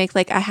they would make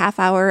like a half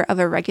hour of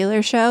a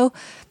regular show.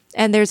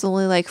 And there's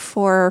only like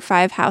 4 or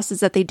 5 houses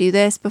that they do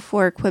this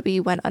before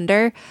Quibi went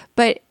under.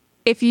 But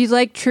if you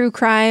like true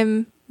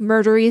crime,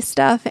 murdery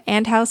stuff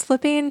and house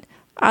flipping,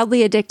 oddly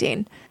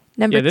addicting.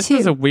 Number 2. This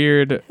was a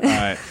weird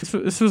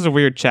this was a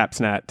weird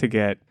chapsnat to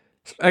get.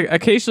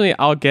 Occasionally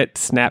I'll get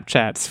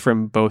Snapchats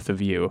from both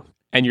of you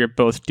and you're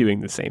both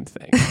doing the same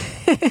thing.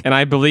 And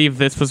I believe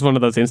this was one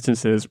of those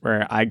instances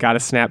where I got a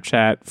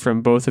Snapchat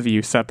from both of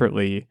you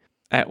separately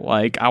at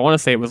like, I want to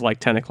say it was like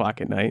 10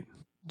 o'clock at night.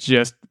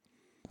 Just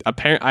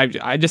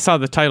apparently I just saw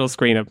the title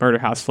screen of Murder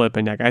House Flip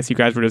and I guess you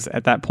guys were just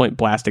at that point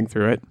blasting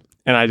through it.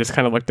 And I just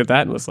kind of looked at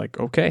that and was like,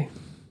 okay.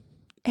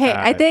 Hey,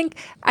 I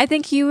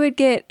think you would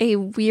get a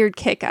weird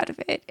kick out of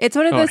it. It's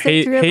one of those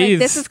things where you're like,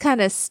 this is kind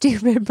of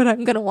stupid, but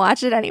I'm going to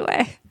watch it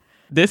anyway.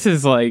 This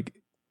is like,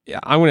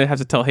 I'm going to have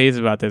to tell Hayes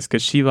about this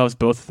because she loves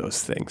both of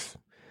those things.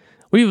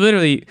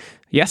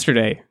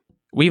 Yesterday,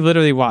 we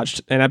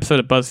watched an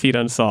episode of BuzzFeed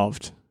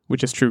Unsolved,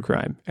 which is true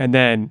crime. And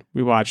then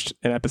we watched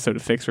an episode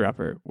of Fixer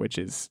Upper, which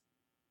is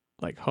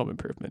like home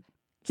improvement.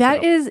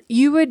 That is,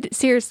 you would,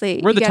 seriously.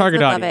 We're the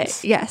target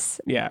audience.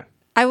 Yes. Yeah.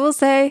 I will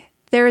say,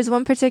 there was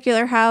one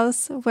particular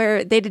house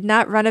where they did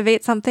not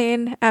renovate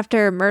something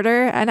after a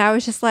murder, and I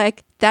was just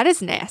like, that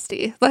is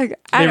nasty. Like,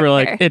 I don't care.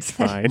 Like, it's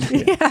fine.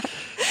 Yeah.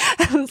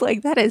 I was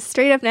like, that is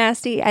straight up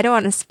nasty. I don't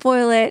want to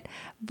spoil it,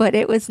 but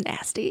it was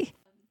nasty.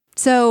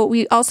 So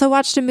we also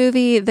watched a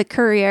movie, The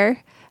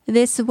Courier.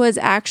 This was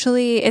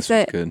actually, it's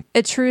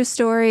a true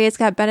story. It's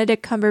got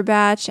Benedict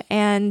Cumberbatch,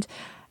 and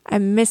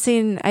I'm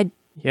missing, I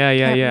Yeah.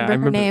 Can't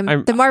remember her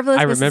name. The Marvelous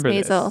I Mrs. remember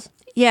Maisel. this.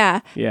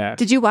 Yeah. Yeah.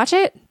 Did you watch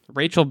it?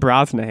 Rachel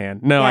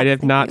Brosnahan. No, I Yes, have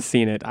thank not you.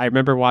 seen it. I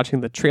remember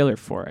watching the trailer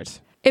for it.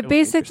 It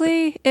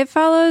basically,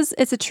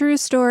 it's a true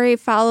story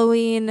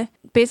following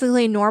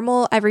basically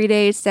normal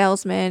everyday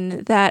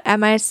salesmen that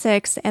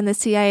MI6 and the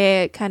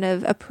CIA kind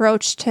of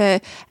approached to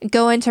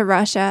go into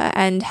Russia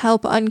and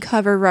help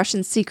uncover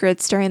Russian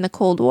secrets during the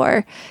Cold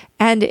War.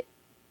 And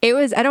it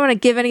was, I don't want to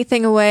give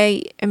anything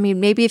away. I mean,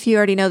 maybe if you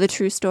already know the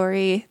true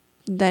story,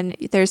 then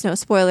there's no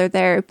spoiler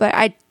there. But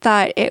I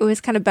thought it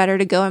was kind of better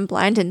to go in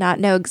blind and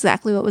not know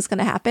exactly what was going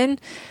to happen.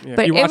 Yeah,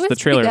 but if you it watch was the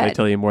trailer, pretty they good.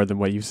 tell you more than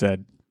what you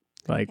said.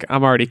 Like,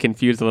 I'm already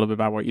confused a little bit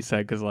about what you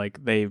said because, like,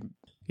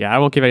 I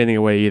won't give anything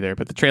away either.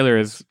 But the trailer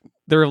is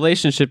the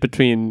relationship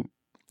between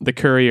the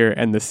courier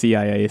and the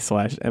CIA /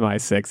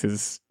 MI6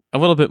 is a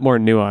little bit more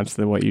nuanced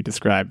than what you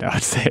described, I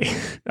would say,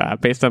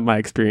 based on my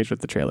experience with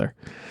the trailer.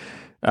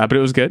 But it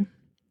was good.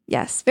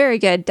 Yes, very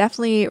good.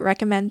 Definitely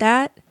recommend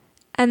that.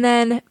 And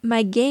then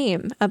my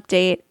game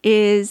update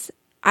is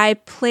I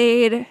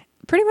played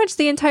pretty much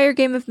the entire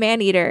game of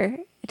Maneater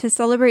to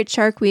celebrate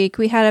Shark Week.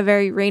 We had a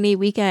very rainy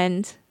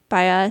weekend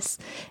by us,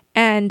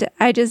 and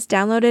I just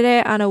downloaded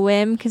it on a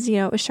whim because, you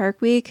know, it was Shark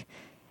Week.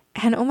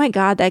 And oh my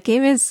God, that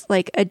game is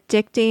like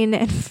addicting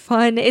and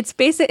fun. It's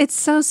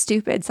so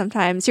stupid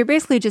sometimes. You're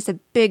basically just a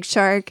big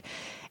shark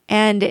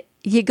and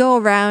you go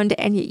around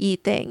and you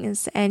eat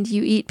things, and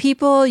you eat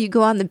people. You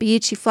go on the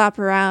beach, you flop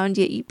around,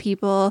 you eat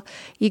people.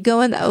 You go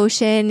in the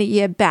ocean,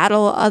 you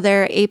battle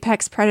other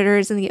apex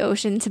predators in the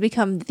ocean to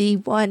become the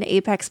one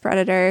apex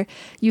predator.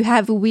 You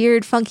have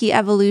weird, funky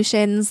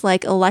evolutions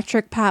like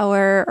electric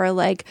power or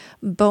like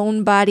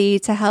bone body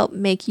to help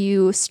make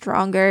you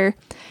stronger.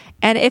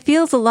 And it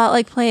feels a lot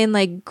like playing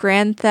like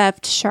Grand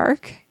Theft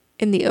Shark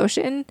in the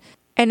ocean.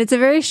 And it's a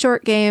very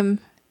short game,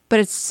 but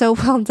it's so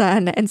well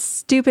done and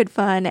stupid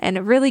fun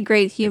and really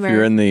great humor. If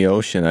you're in the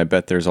ocean, I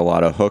bet there's a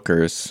lot of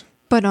hookers.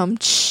 But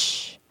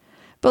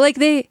like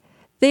they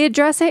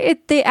address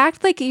it. They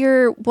act like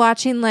you're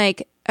watching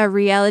like a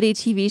reality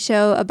TV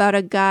show about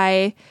a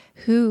guy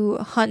who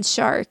hunts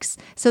sharks.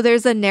 So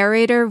there's a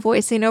narrator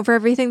voicing over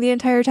everything the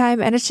entire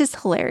time, and it's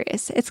just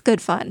hilarious. It's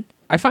good fun.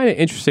 I find it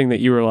interesting that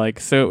you were like,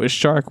 so it was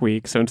Shark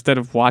Week. So instead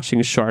of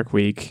watching Shark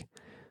Week,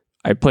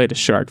 I played a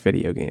shark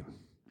video game.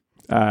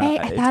 Hey,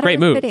 I it's thought a great it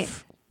was move. fitting.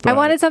 I but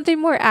wanted something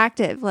more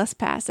active, less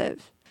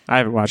passive. I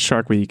haven't watched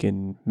Shark Week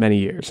in many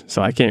years,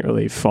 so I can't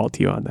really fault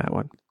you on that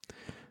one.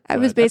 I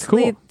was But that's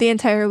basically cool. the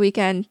entire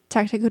weekend,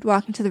 Tactic would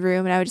walk into the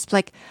room and I would just be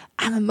like,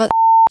 I'm a mother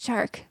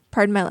shark.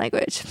 Pardon my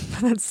language.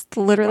 That's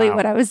literally Wow.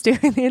 what I was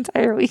doing the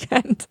entire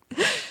weekend.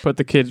 Put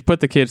the kids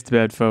to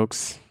bed,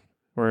 folks.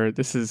 Or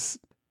this is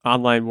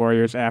Online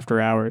Warriors After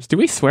Hours. Do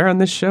we swear on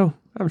this show?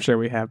 I'm sure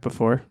we have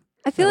before.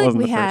 I feel That like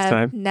wasn't we the first have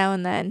time. now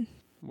and then.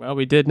 Well,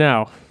 we did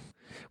now.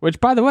 Which,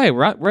 by the way,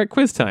 we're at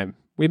quiz time.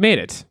 We made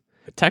it.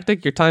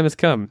 Tactic, your time has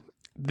come.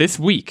 This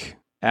week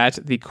at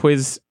the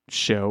quiz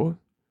show,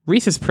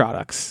 Reese's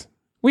products.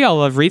 We all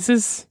love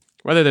Reese's,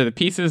 whether they're the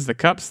pieces, the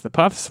cups, the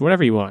puffs,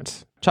 whatever you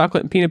want.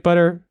 Chocolate and peanut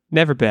butter,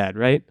 never bad,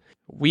 right?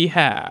 I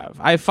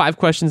have 5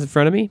 questions in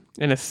front of me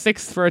and a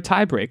 6th for a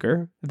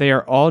tiebreaker. They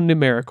are all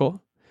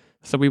numerical.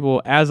 So we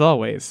will, as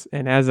always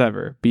and as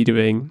ever, be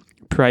doing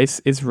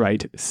Price is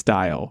Right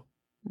style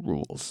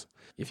rules.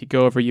 If you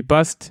go over, you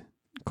bust.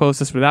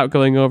 Closest without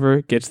going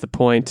over gets the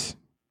point.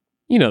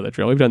 You know the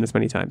drill. We've done this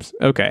many times.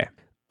 Okay.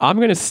 I'm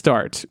going to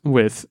start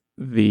with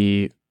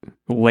the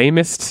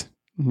lamest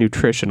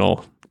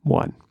nutritional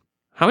one.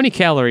 How many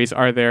calories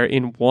are there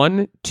in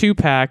one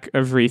 2-pack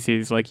of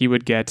Reese's like you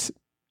would get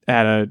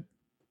at a,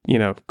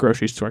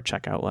 grocery store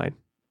checkout line?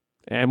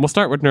 And we'll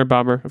start with Nerd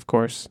Bomber, of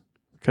course,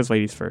 because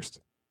ladies first.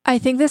 I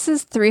think this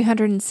is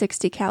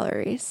 360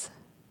 calories.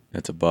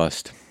 That's a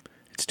bust.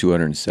 It's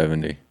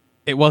 270.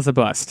 It was a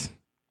bust.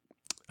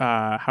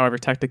 However,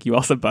 Tactic, you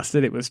also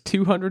busted. It was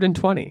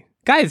 220.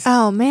 Guys,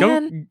 Oh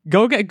man,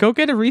 go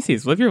get a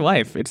Reese's. Live your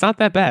life. It's not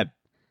that bad.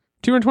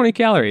 220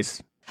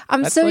 calories.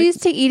 I'm that's so like-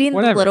 used to eating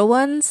whatever. the little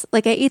ones.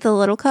 Like I eat the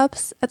little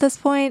cups at this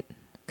point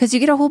because you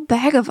get a whole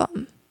bag of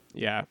them.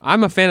 Yeah,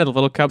 I'm a fan of the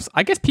little cups.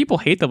 I guess people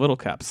hate the little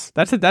cups.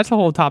 That's a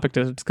whole topic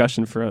to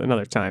discussion for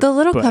another time. The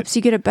little But- cups,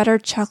 you get a better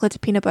chocolate to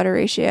peanut butter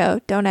ratio.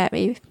 Don't at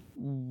me.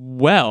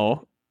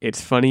 Well, it's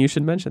funny you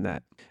should mention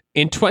that.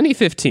 In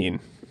 2015,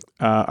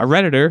 a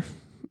Redditor,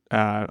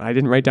 I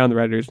didn't write down the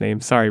Redditor's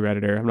name. Sorry,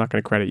 Redditor. I'm not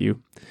going to credit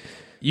you.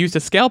 Used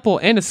a scalpel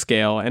and a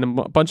scale and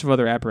a bunch of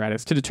other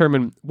apparatus to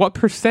determine what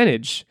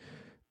percentage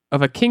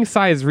of a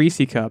king-size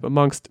Reese cup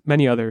amongst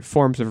many other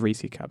forms of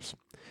Reese cups.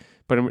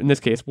 But in this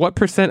case, what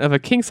percent of a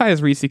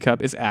king-size Reese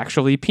cup is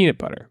actually peanut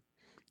butter?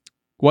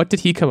 What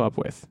did he come up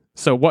with?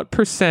 So what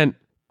percent,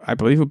 I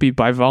believe, would be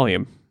by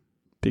volume,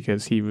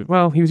 because he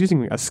was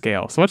using a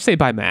scale. So let's say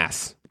by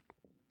mass.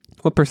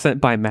 What percent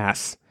by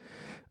mass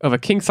of a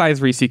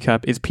king-size Reese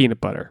cup is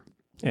peanut butter?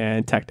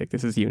 And Tactic,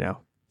 this is you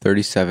now.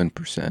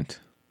 37%.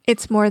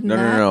 It's more than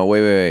that. No.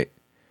 Wait. It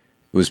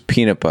was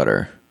peanut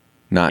butter,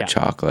 not Yeah.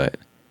 chocolate.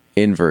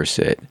 Inverse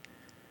it.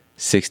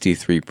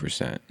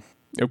 63%.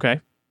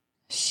 Okay.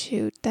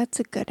 Shoot, that's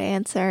a good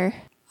answer.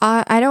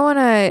 I don't want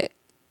to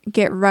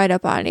get right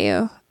up on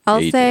you.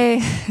 I'll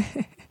say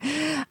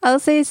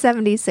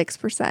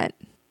 76%.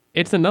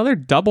 It's another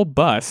double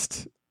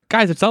bust.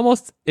 Guys, it's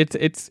almost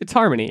it's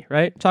harmony,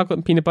 right? Chocolate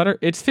and peanut butter.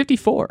 It's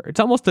 54. It's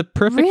almost a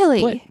perfect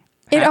split.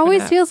 It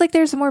always feels like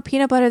there's more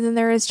peanut butter than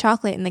there is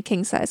chocolate in the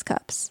king size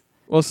cups.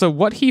 Well, so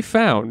what he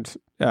found,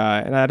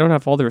 and I don't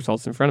have all the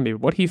results in front of me,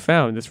 but what he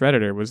found, this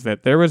Redditor, was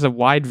that there was a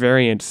wide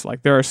variance.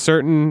 Like, there are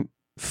certain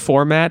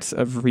formats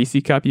of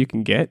Reese's cup you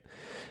can get.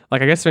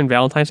 Like, I guess in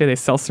Valentine's Day, they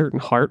sell certain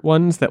heart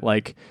ones that,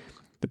 like,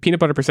 the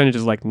peanut butter percentage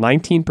is like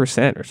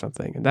 19% or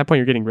something. At that point,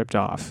 you're getting ripped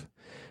off.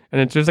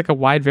 And there's like a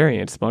wide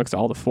variance amongst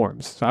all the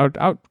forms. So I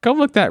would go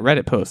look that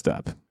Reddit post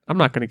up. I'm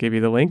not going to give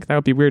you the link. That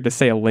would be weird to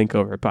say a link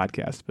over a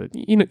podcast, but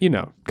you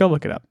know, go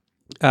look it up.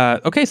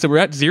 Okay, so we're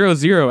at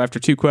 0-0 after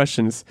 2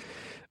 questions.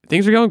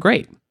 Things are going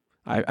great.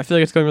 I feel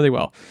like it's going really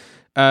well.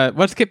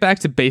 Let's get back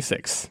to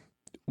basics.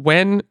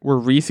 When were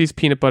Reese's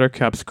Peanut Butter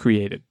Cups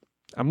created?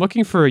 I'm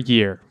looking for a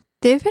year.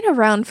 They've been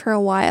around for a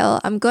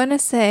while. I'm going to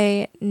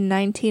say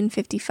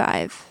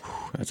 1955.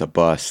 That's a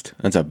bust.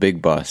 That's a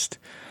big bust.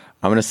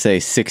 I'm going to say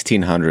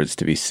 1600s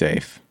to be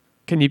safe.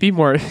 Can you be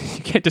more?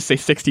 You can't just say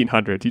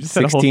 1600. You just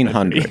said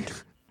 1600.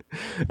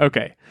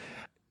 Okay.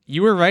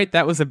 You were right.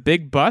 That was a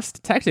big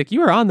bust. Tactic,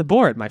 you are on the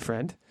board, my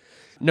friend.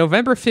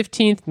 November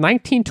 15th,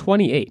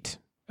 1928.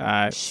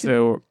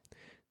 So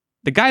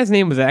the guy's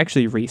name was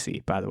actually Reese,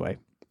 by the way.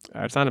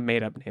 It's not a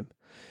made-up name.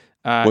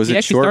 Was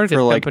it short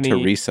for like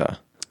Teresa?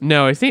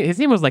 No, his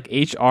name was like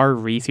H.R.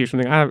 Reese or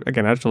something. I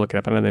have to look it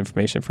up. I don't have the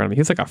information in front of me.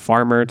 He was like a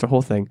farmer. It's a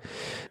whole thing.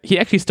 He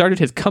actually started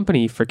his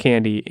company for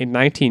candy in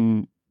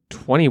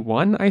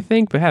 1921, I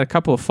think, but had a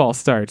couple of false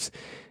starts.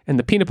 And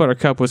the Peanut Butter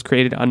Cup was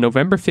created on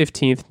November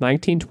 15th,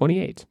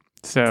 1928.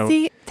 So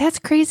see, that's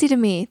crazy to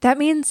me. That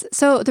means,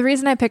 so the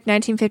reason I picked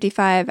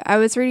 1955, I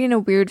was reading a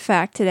weird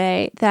fact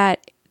today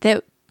that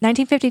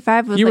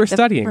 1955 was you like were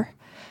studying.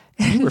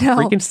 You were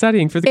freaking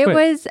studying for the quiz. It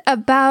was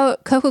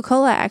about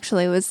Coca-Cola,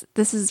 actually.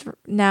 This is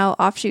now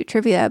offshoot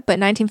trivia, but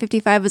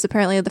 1955 was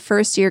apparently the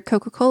first year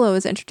Coca-Cola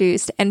was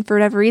introduced, and for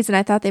whatever reason,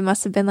 I thought they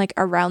must have been like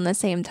around the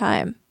same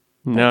time.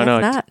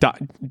 No.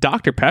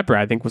 Dr. Pepper,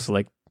 I think, was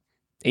like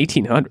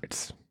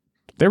 1800s.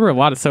 There were a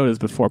lot of sodas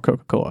before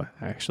Coca-Cola,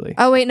 actually.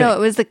 Oh, wait, no, it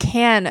was the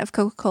can of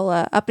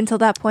Coca-Cola. Up until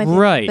that point,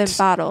 right. The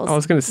bottles. I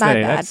was going to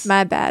say.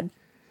 My bad.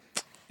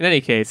 In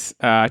any case,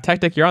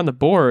 Tactic, you're on the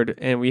board,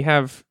 and we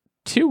have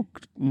 2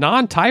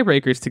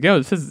 non-tiebreakers to go.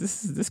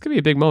 This could be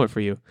a big moment for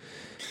you.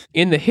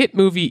 In the hit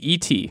movie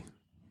E.T.,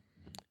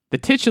 the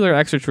titular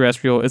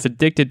extraterrestrial is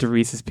addicted to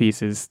Reese's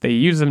Pieces. They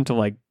use them to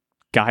like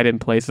guide him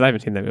places. I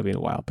haven't seen that movie in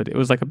a while, but it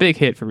was like a big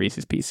hit for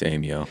Reese's Pieces.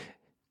 Same, yo.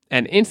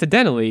 And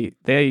incidentally,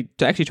 they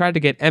actually tried to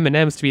get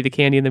M&Ms to be the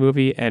candy in the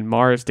movie, and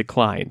Mars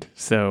declined.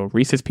 So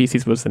Reese's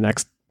Pieces was the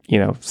next,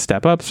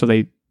 step up. So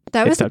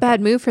that was a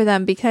bad move for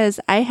them because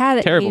I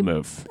had terrible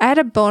move. I had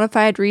a bona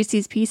fide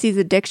Reese's Pieces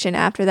addiction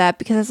after that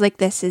because I was like,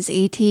 this is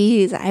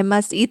ETs. I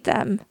must eat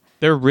them.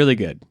 They're really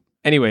good.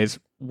 Anyways,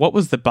 what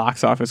was the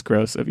box office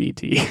gross of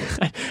E.T.?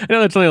 I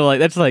know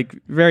that's like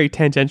very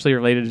tangentially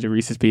related to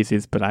Reese's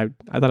Pieces, but I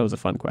thought it was a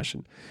fun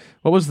question.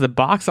 What was the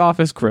box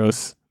office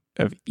gross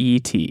of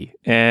E.T.?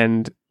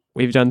 And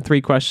we've done 3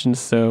 questions,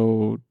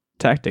 so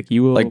Tactic,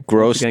 you will like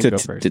gross go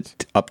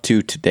first. Up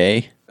to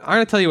today. I'm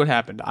going to tell you what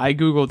happened. I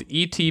Googled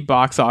E.T.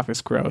 box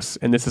office gross,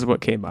 and this is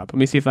what came up. Let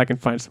me see if I can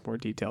find some more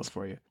details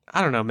for you.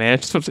 I don't know, man.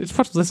 It's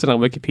what's listed on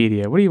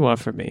Wikipedia. What do you want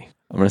from me?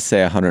 I'm going to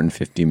say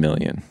 150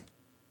 million.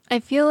 I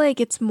feel like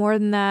it's more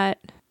than that.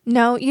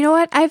 No, you know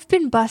what? I've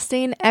been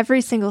busting every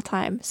single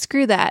time.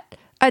 Screw that.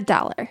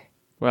 $1.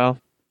 Well,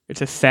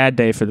 it's a sad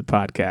day for the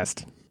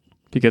podcast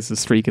because the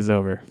streak is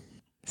over.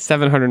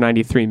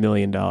 $793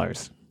 million.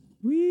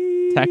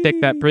 Whee! Tactic,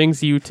 that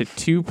brings you to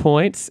 2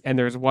 points, and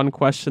there's 1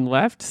 question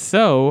left.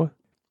 So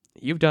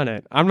you've done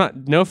it. I'm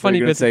not no funny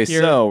business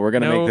here. So we're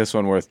gonna make this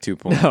one worth 2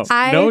 points. No,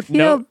 I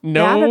feel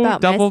bad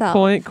about double myself.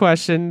 Point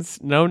questions.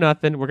 No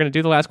nothing. We're gonna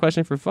do the last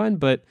question for fun,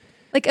 but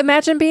like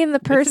imagine being the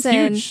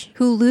person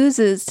who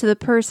loses to the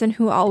person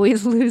who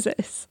always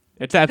loses.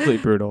 It's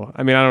absolutely brutal.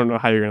 I mean, I don't know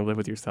how you're gonna live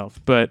with yourself,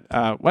 but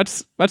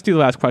let's do the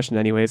last question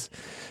anyways.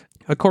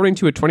 According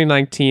to a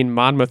 2019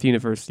 Monmouth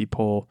University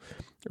poll,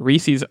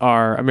 Reese's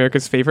are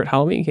America's favorite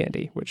Halloween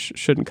candy, which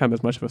shouldn't come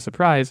as much of a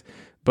surprise.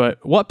 But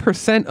what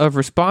 % of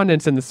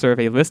respondents in the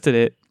survey listed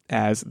it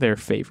as their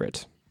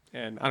favorite?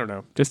 And I don't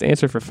know, just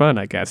answer for fun,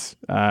 I guess.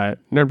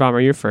 Nerd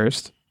Bomber, you're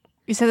first.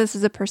 You said this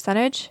is a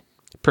percentage?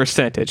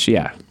 Percentage,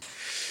 yeah.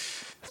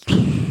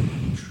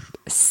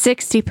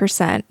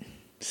 60%.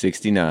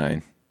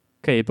 69.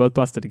 Okay, you both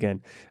busted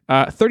again.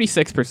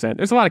 36%.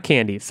 There's a lot of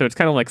candies, so it's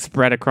kind of like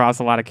spread across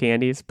a lot of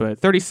candies, but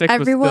 36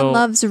 Everyone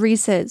loves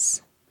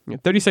Reese's.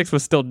 36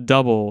 was still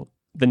double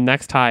the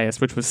next highest,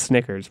 which was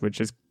Snickers,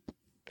 which is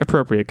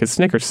appropriate because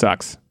Snickers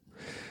sucks.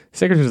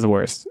 Snickers is the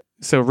worst.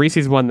 So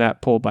Reese's won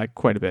that poll by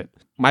quite a bit.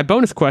 My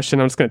bonus question,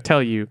 I'm just going to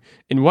tell you,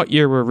 in what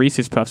year were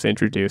Reese's Puffs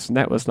introduced? And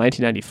that was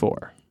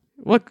 1994.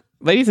 Look,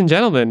 ladies and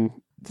gentlemen,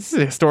 this is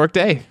a historic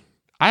day.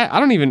 I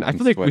don't even. I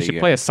feel like we sweaty should guy.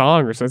 play a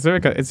song or so. Is there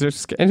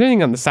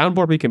anything on the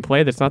soundboard we can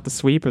play that's not the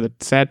sweep or the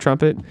sad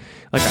trumpet,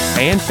 like a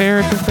fanfare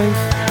or something?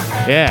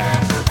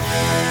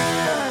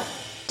 Yeah,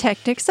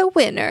 Technic's a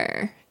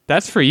winner.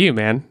 that's for you,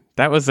 man.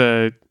 That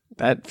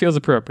feels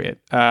appropriate.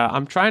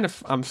 I'm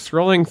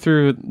scrolling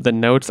through the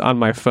notes on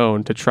my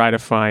phone to try to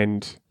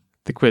find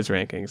the quiz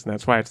rankings, and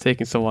that's why it's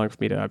taking so long for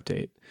me to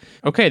update.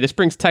 Okay, this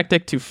brings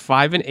Tactic to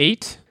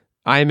 5-8.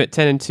 I'm at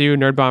 10-2.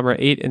 Nerd Bomber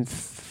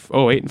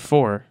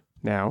 8-4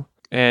 now.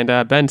 And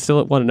Ben's still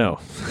at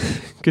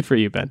 1-0. Good for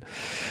you, Ben.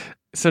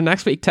 So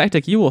next week,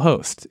 Tactic, you will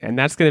host, and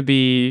that's going to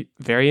be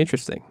very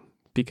interesting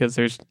because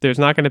there's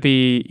not going to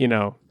be,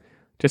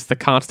 just the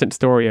constant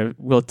story of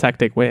will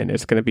Tactic win.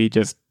 It's going to be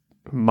just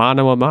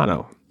mano a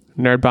mano.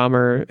 Nerd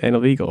Bomber and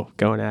Illegal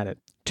going at it.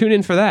 Tune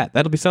in for that.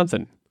 That'll be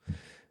something.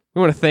 We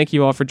want to thank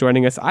you all for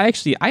joining us. I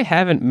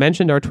haven't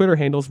mentioned our Twitter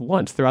handles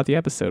once throughout the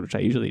episode, which I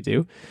usually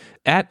do.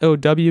 At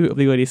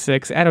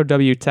 @OW86, at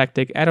OW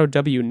Tactic, at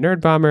OW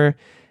Nerd Bomber,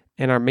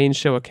 and our main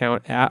show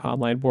account at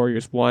Online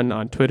Warriors 1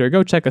 on Twitter.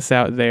 Go check us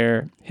out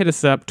there. Hit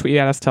us up, tweet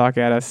at us, talk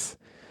at us.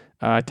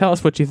 Tell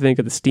us what you think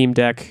of the Steam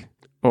Deck,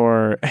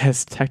 or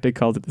as Tactic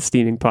called it, the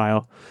steaming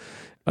pile.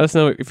 Let us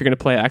know if you're going to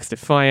play Axe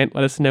Defiant.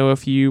 Let us know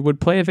if you would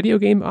play a video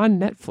game on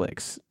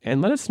Netflix.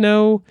 And let us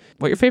know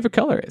what your favorite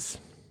color is.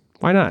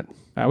 Why not?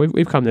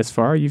 We've come this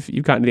far.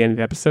 You've gotten to the end of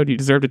the episode. You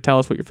deserve to tell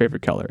us what your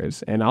favorite color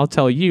is. And I'll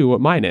tell you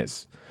what mine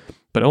is.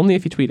 But only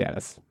if you tweet at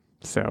us.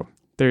 So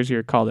there's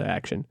your call to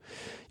action.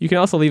 You can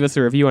also leave us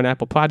a review on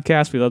Apple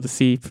Podcasts. We'd love to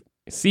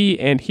see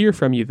and hear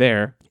from you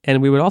there.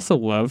 And we would also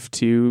love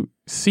to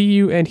see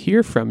you and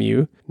hear from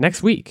you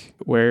next week,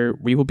 where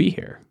we will be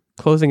here,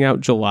 closing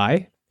out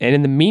July. And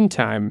in the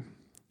meantime,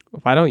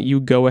 why don't you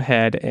go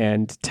ahead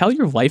and tell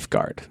your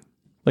lifeguard,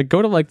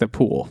 go to the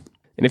pool.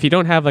 And if you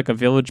don't have a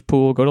village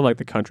pool, go to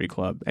the country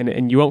club.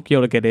 And you won't be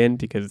able to get in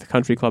because the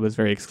country club is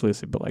very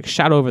exclusive, but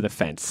shout over the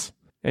fence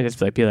and just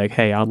be like,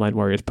 hey, Online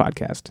Warriors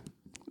podcast.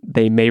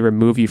 They may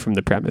remove you from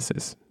the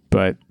premises,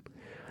 but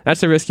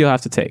that's a risk you'll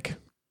have to take.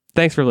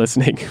 Thanks for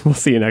listening. We'll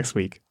see you next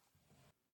week.